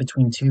cigarette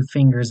between 2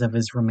 fingers of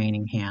his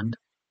remaining hand.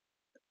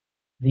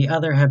 The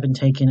other had been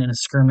taken in a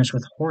skirmish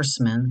with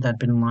horsemen that had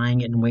been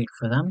lying in wait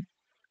for them.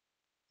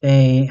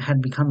 They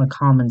had become a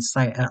common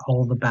sight at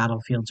all the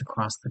battlefields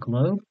across the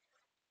globe,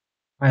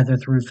 either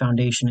through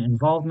Foundation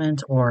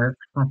involvement or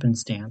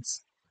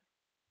happenstance.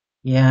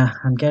 Yeah,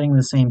 I'm getting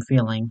the same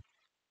feeling.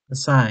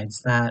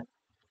 Besides that,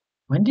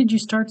 when did you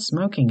start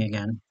smoking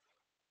again?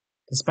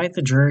 Despite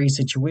the dreary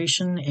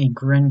situation, a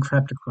grin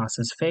crept across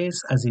his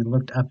face as he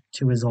looked up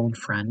to his old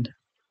friend.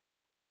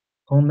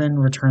 Coleman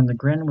returned the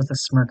grin with a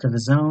smirk of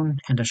his own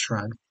and a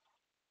shrug.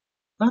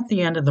 Thought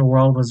the end of the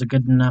world was a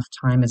good enough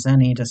time as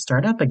any to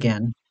start up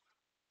again.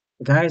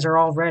 The guys are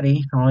all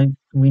ready. All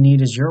we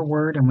need is your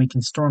word and we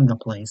can storm the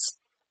place.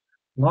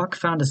 Locke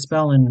found a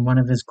spell in one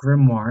of his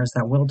grimoires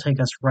that will take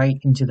us right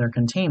into their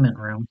containment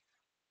room.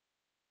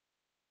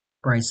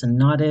 Bryson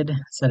nodded,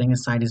 setting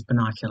aside his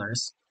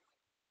binoculars.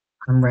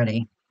 I'm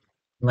ready.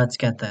 Let's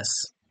get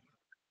this.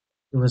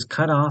 It was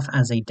cut off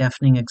as a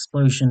deafening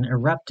explosion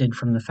erupted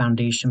from the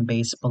Foundation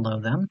base below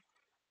them.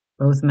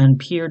 Both men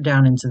peered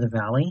down into the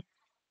valley,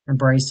 and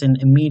Bryson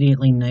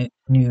immediately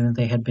knew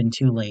they had been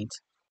too late.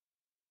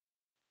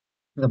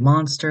 The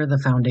monster the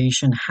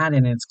Foundation had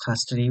in its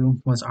custody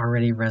was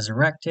already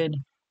resurrected,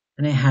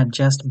 and it had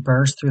just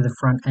burst through the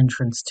front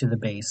entrance to the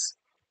base.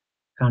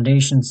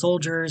 Foundation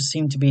soldiers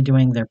seemed to be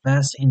doing their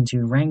best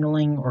into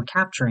wrangling or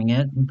capturing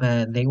it,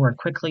 but they were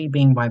quickly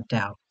being wiped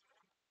out.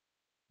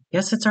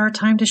 "Guess it's our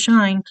time to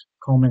shine,"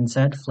 Coleman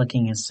said,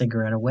 flicking his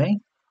cigarette away.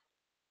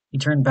 He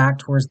turned back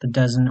towards the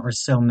dozen or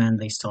so men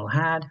they still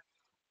had.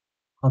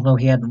 Although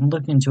he hadn't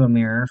looked into a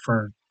mirror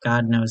for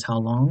God knows how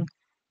long,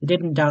 he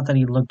didn't doubt that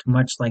he looked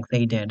much like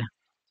they did.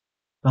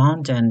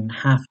 Gaunt and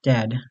half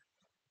dead.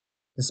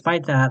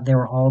 Despite that, they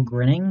were all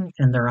grinning,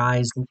 and their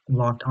eyes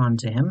locked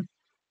onto him.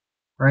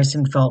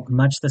 Bryson felt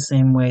much the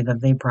same way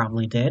that they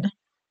probably did.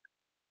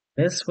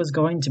 This was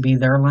going to be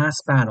their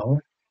last battle,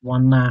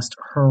 one last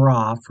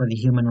hurrah for the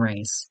human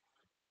race.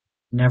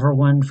 Never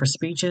one for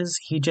speeches,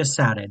 he just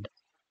shouted,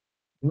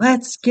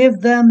 "Let's give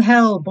them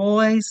hell,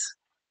 boys!"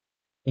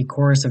 A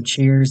chorus of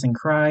cheers and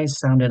cries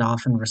sounded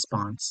off in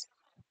response.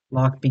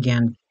 Locke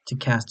began to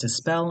cast his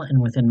spell,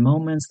 and within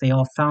moments they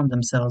all found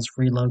themselves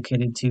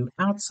relocated to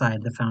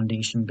outside the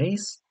Foundation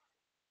base,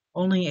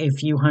 only a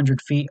few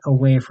hundred feet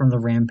away from the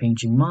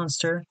rampaging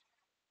monster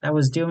that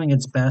was doing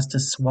its best to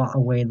swat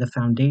away the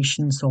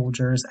Foundation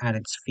soldiers at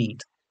its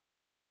feet.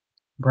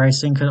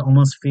 Bryson could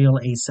almost feel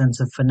a sense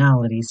of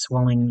finality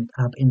swelling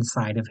up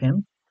inside of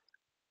him.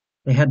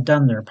 They had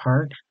done their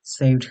part,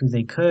 saved who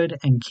they could,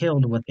 and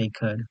killed what they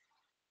could.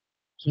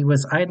 He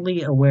was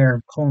idly aware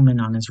of Coleman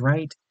on his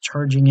right,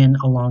 charging in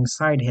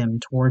alongside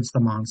him towards the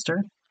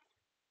monster.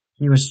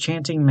 He was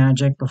chanting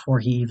magic before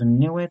he even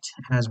knew it,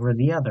 as were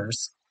the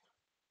others.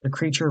 The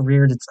creature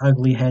reared its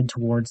ugly head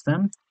towards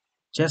them,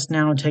 just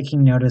now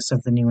taking notice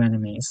of the new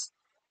enemies.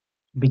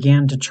 It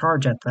began to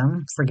charge at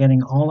them,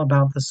 forgetting all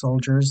about the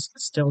soldiers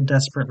still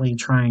desperately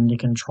trying to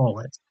control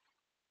it.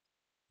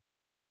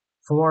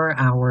 4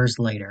 hours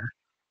later.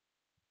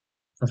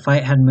 The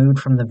fight had moved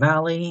from the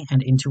valley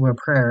and into a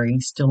prairie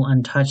still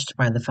untouched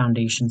by the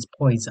Foundation's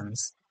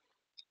poisons.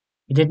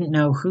 He didn't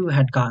know who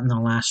had gotten the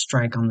last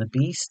strike on the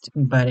beast,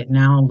 but it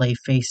now lay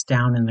face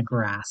down in the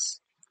grass,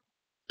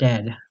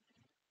 dead.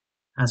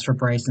 As for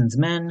Bryson's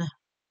men,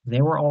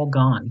 they were all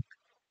gone.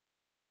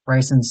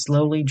 Bryson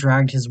slowly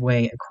dragged his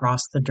way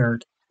across the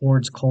dirt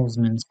towards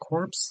Coleman's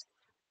corpse,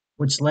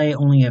 which lay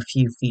only a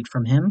few feet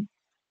from him.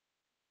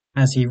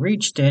 As he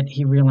reached it,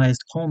 he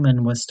realized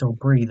Coleman was still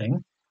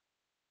breathing.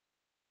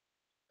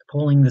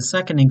 Pulling the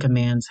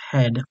second-in-command's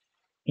head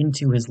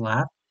into his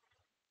lap,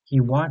 he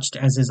watched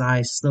as his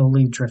eyes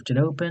slowly drifted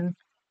open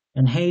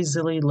and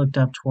hazily looked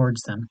up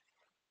towards them.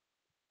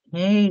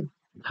 "Hey,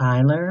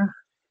 Tyler,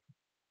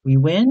 we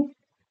win?"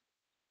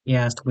 he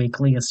asked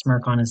weakly, a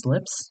smirk on his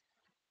lips.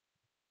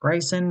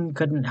 Bryson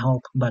couldn't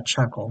help but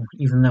chuckle,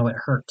 even though it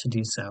hurt to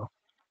do so.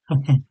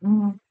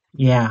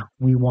 "Yeah,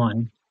 we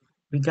won.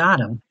 We got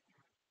him."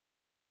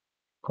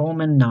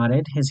 Coleman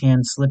nodded, his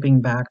hand slipping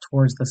back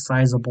towards the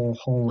sizable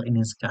hole in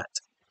his gut.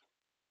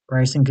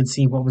 Bryson could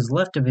see what was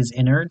left of his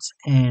innards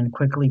and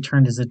quickly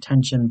turned his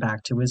attention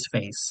back to his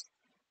face.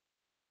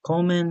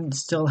 Coleman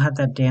still had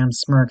that damn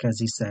smirk as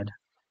he said,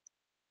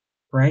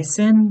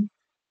 "Bryson,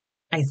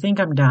 I think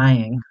I'm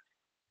dying."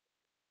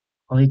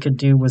 All he could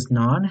do was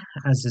nod,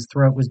 as his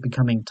throat was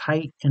becoming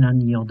tight and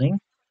unyielding.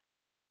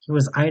 He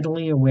was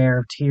idly aware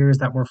of tears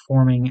that were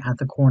forming at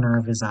the corner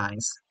of his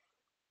eyes.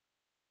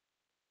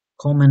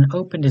 Coleman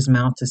opened his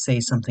mouth to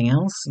say something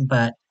else,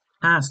 but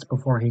passed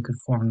before he could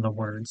form the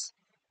words.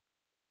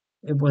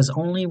 It was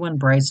only when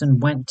Bryson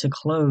went to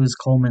close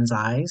Coleman's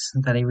eyes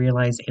that he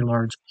realized a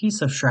large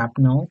piece of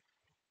shrapnel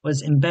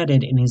was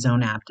embedded in his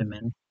own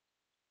abdomen.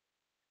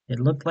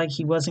 It looked like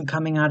he wasn't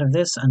coming out of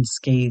this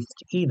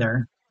unscathed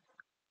either.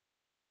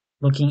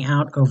 Looking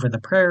out over the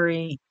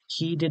prairie,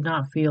 he did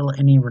not feel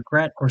any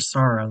regret or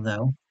sorrow,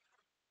 though.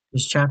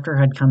 His chapter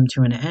had come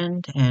to an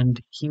end,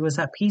 and he was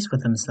at peace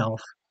with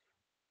himself.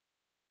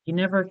 He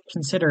never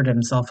considered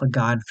himself a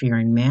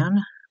God-fearing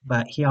man,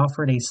 but he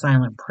offered a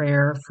silent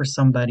prayer for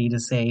somebody to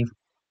save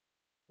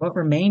what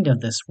remained of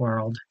this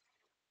world.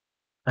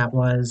 That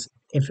was,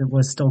 if it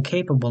was still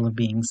capable of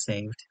being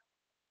saved.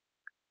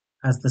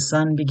 As the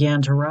sun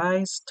began to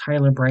rise,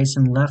 Tyler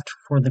Bryson left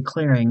for the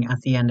clearing at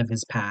the end of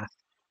his path.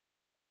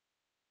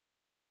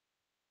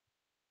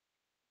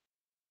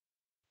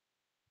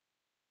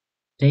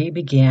 Day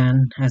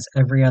began as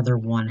every other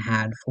one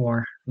had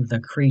for the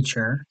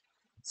creature,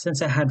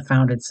 since it had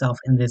found itself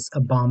in this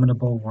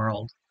abominable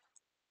world.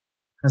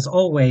 As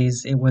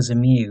always, it was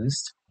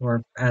amused,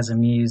 or as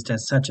amused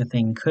as such a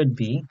thing could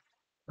be,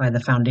 by the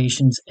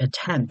Foundation's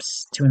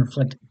attempts to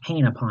inflict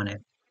pain upon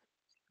it.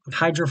 The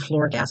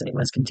hydrofluoric acid it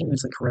was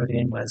continuously corroded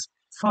in was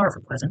far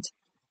from pleasant,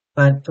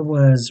 but it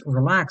was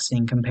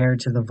relaxing compared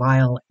to the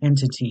vile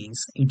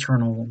entity's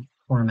eternal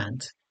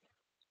torment.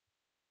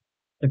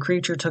 The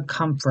creature took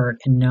comfort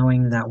in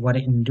knowing that what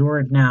it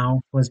endured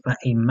now was but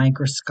a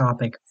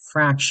microscopic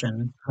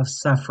fraction of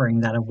suffering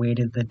that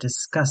awaited the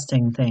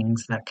disgusting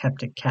things that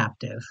kept it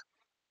captive.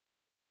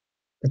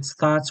 Its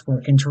thoughts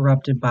were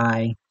interrupted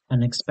by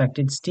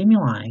unexpected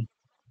stimuli.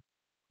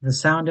 The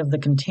sound of the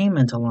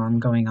containment alarm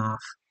going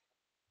off.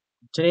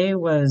 Today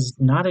was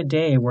not a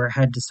day where it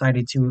had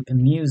decided to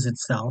amuse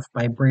itself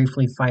by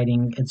bravely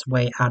fighting its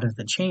way out of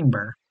the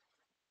chamber.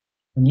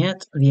 And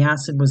yet the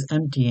acid was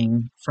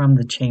emptying from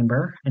the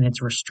chamber, and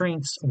its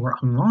restraints were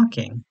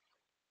unlocking.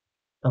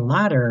 The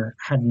latter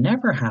had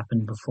never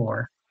happened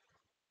before.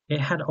 It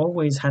had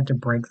always had to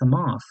break them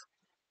off.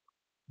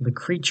 The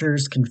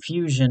creature's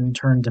confusion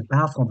turned to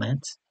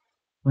bafflement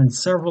when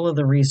several of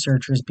the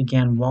researchers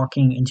began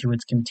walking into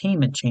its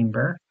containment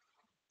chamber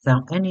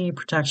without any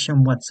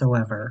protection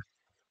whatsoever.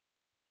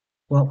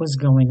 What was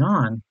going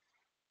on?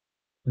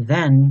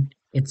 Then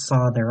it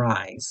saw their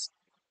eyes,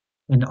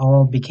 and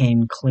all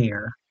became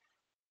clear.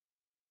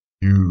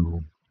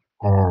 You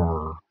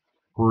are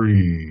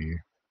free.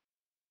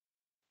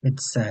 It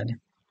said.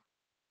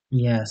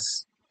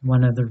 Yes,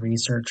 one of the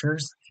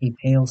researchers, a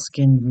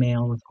pale-skinned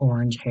male with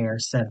orange hair,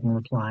 said in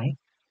reply.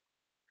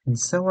 And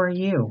so are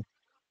you.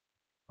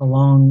 A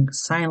long,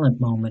 silent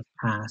moment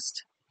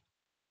passed.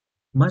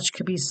 Much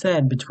could be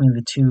said between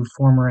the two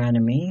former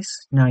enemies,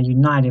 now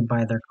united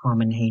by their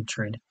common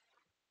hatred.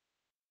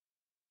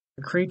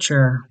 The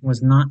creature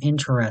was not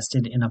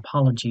interested in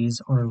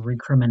apologies or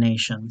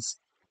recriminations.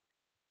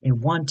 It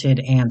wanted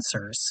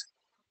answers.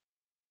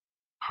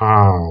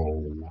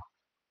 How?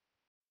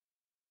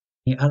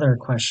 The other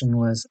question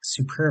was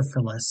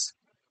superfluous.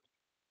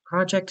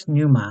 Project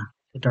Numa,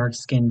 the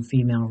dark-skinned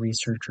female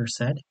researcher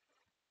said.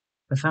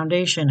 The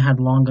Foundation had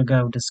long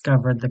ago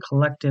discovered the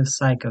collective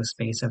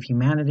psychospace of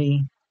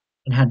humanity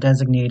and had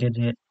designated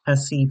it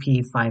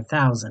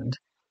SCP-5000,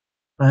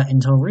 but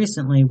until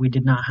recently we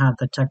did not have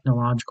the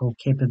technological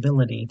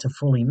capability to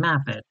fully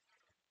map it.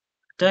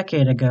 A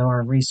decade ago,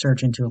 our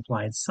research into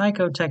applied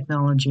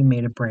psychotechnology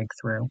made a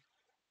breakthrough,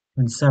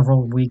 and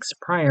several weeks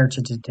prior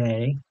to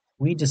today,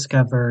 we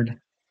discovered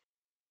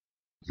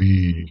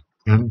The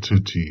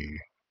entity.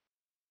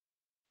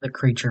 the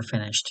creature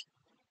finished.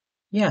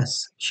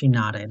 Yes, she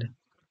nodded.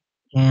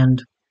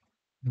 And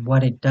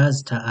what it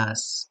does to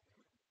us.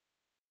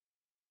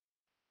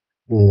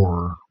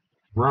 Or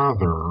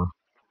rather,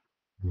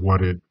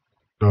 what it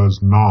does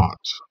not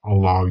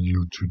allow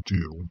you to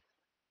do.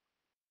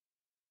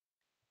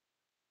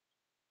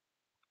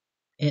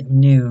 It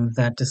knew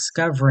that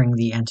discovering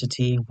the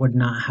entity would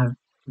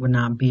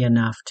not be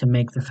enough to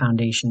make the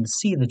Foundation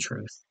see the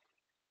truth.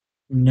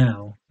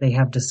 No, they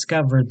have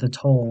discovered the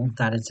toll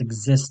that its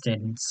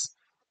existence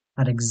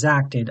had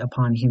exacted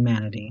upon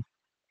humanity.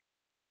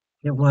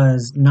 It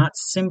was not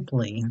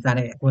simply that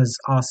it was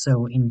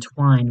also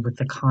entwined with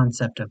the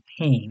concept of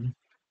pain,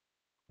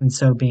 and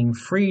so being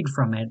freed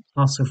from it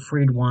also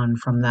freed one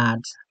from that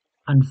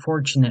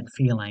unfortunate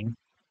feeling.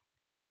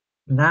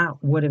 That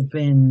would have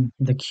been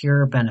the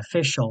cure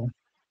beneficial,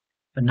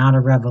 but not a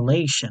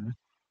revelation,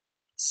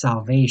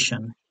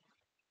 salvation.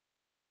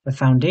 The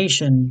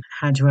Foundation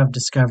had to have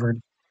discovered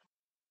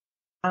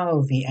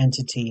how the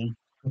entity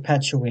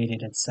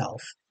perpetuated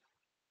itself.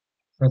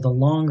 For the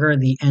longer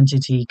the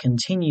entity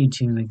continued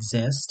to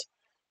exist,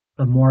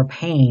 the more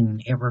pain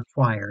it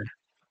required.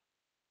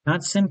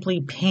 Not simply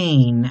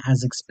pain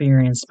as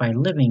experienced by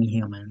living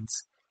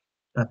humans,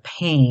 but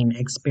pain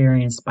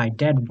experienced by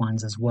dead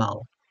ones as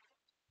well.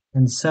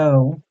 And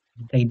so,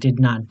 they did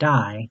not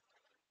die.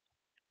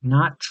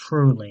 Not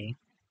truly.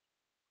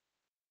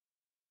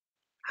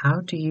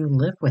 How do you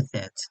live with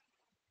it?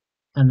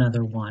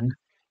 Another one,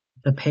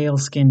 the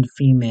pale-skinned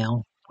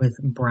female with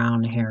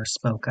brown hair,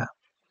 spoke up.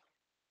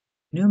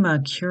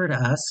 Numa cured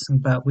us,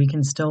 but we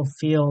can still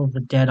feel the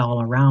dead all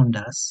around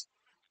us.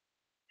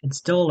 It's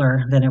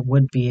duller than it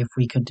would be if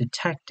we could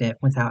detect it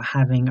without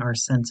having our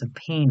sense of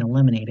pain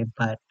eliminated,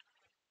 but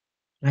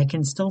I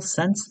can still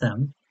sense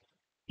them.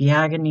 The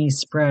agony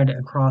spread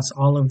across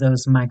all of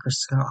those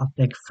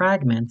microscopic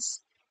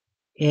fragments.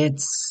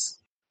 It's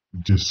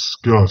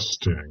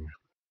Disgusting.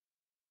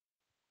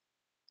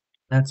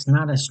 That's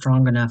not a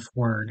strong enough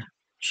word,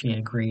 she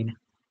agreed.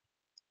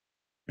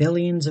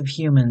 Billions of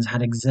humans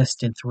had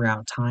existed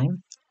throughout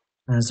time.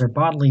 As their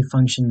bodily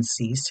functions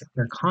ceased,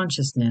 their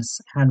consciousness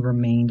had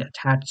remained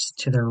attached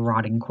to their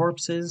rotting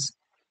corpses,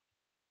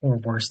 or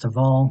worst of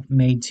all,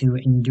 made to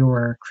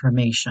endure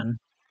cremation.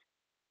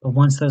 But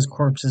once those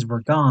corpses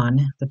were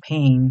gone, the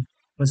pain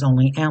was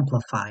only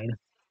amplified.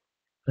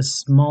 The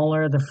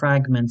smaller the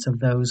fragments of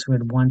those who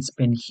had once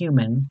been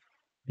human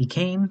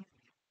became,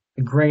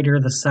 the greater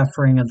the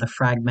suffering of the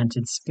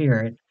fragmented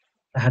spirit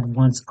that had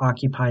once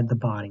occupied the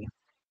body.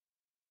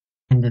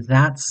 And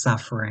that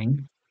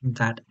suffering,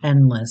 that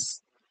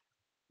endless,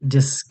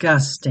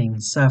 disgusting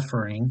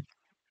suffering,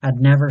 had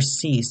never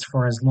ceased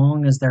for as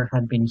long as there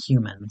had been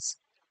humans.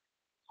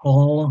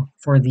 All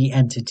for the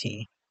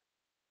entity.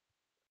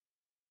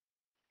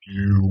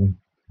 You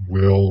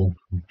will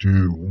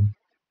do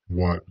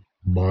what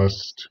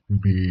must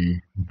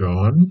be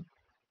done?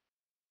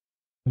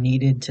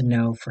 Needed to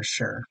know for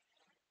sure.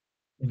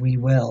 We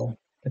will,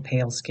 the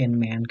pale-skinned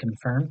man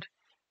confirmed.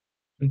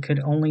 We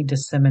could only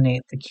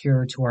disseminate the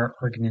cure to our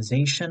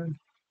organization.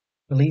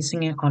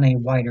 Releasing it on a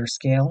wider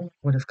scale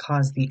would have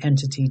caused the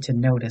entity to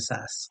notice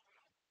us.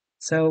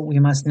 So we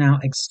must now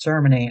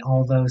exterminate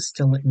all those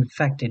still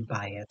infected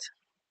by it.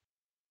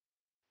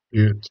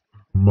 It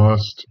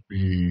must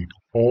be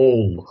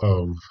all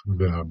of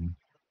them,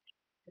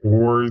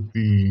 or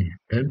the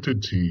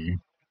entity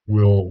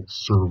will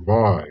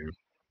survive,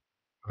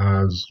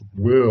 as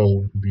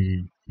will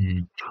the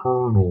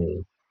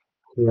eternal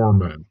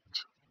torment.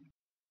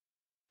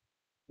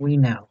 We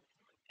know.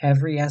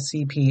 Every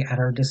SCP at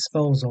our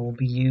disposal will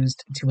be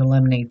used to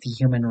eliminate the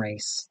human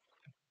race,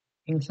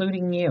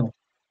 including you.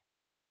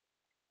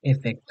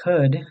 If it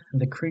could,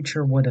 the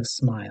creature would have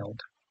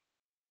smiled.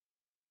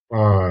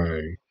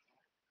 I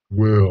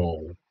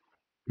will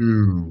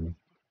do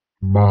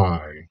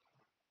my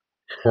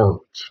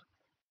part.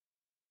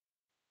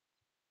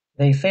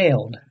 They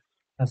failed,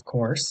 of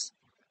course.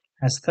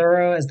 As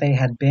thorough as they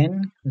had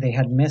been, they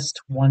had missed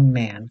one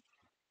man.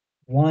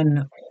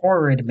 One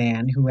horrid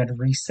man who had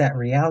reset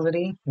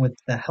reality with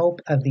the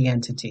help of the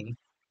entity.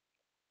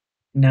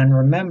 None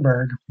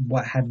remembered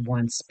what had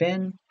once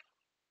been,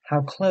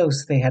 how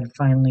close they had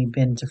finally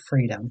been to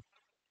freedom.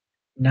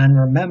 None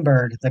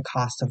remembered the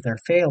cost of their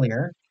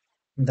failure,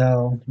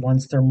 though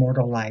once their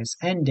mortal lives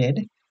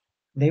ended,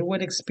 they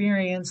would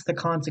experience the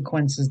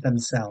consequences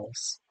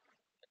themselves.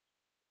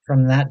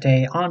 From that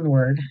day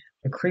onward,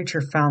 the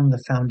creature found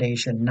the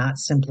Foundation not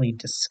simply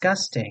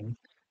disgusting,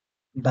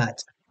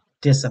 but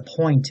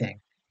disappointing.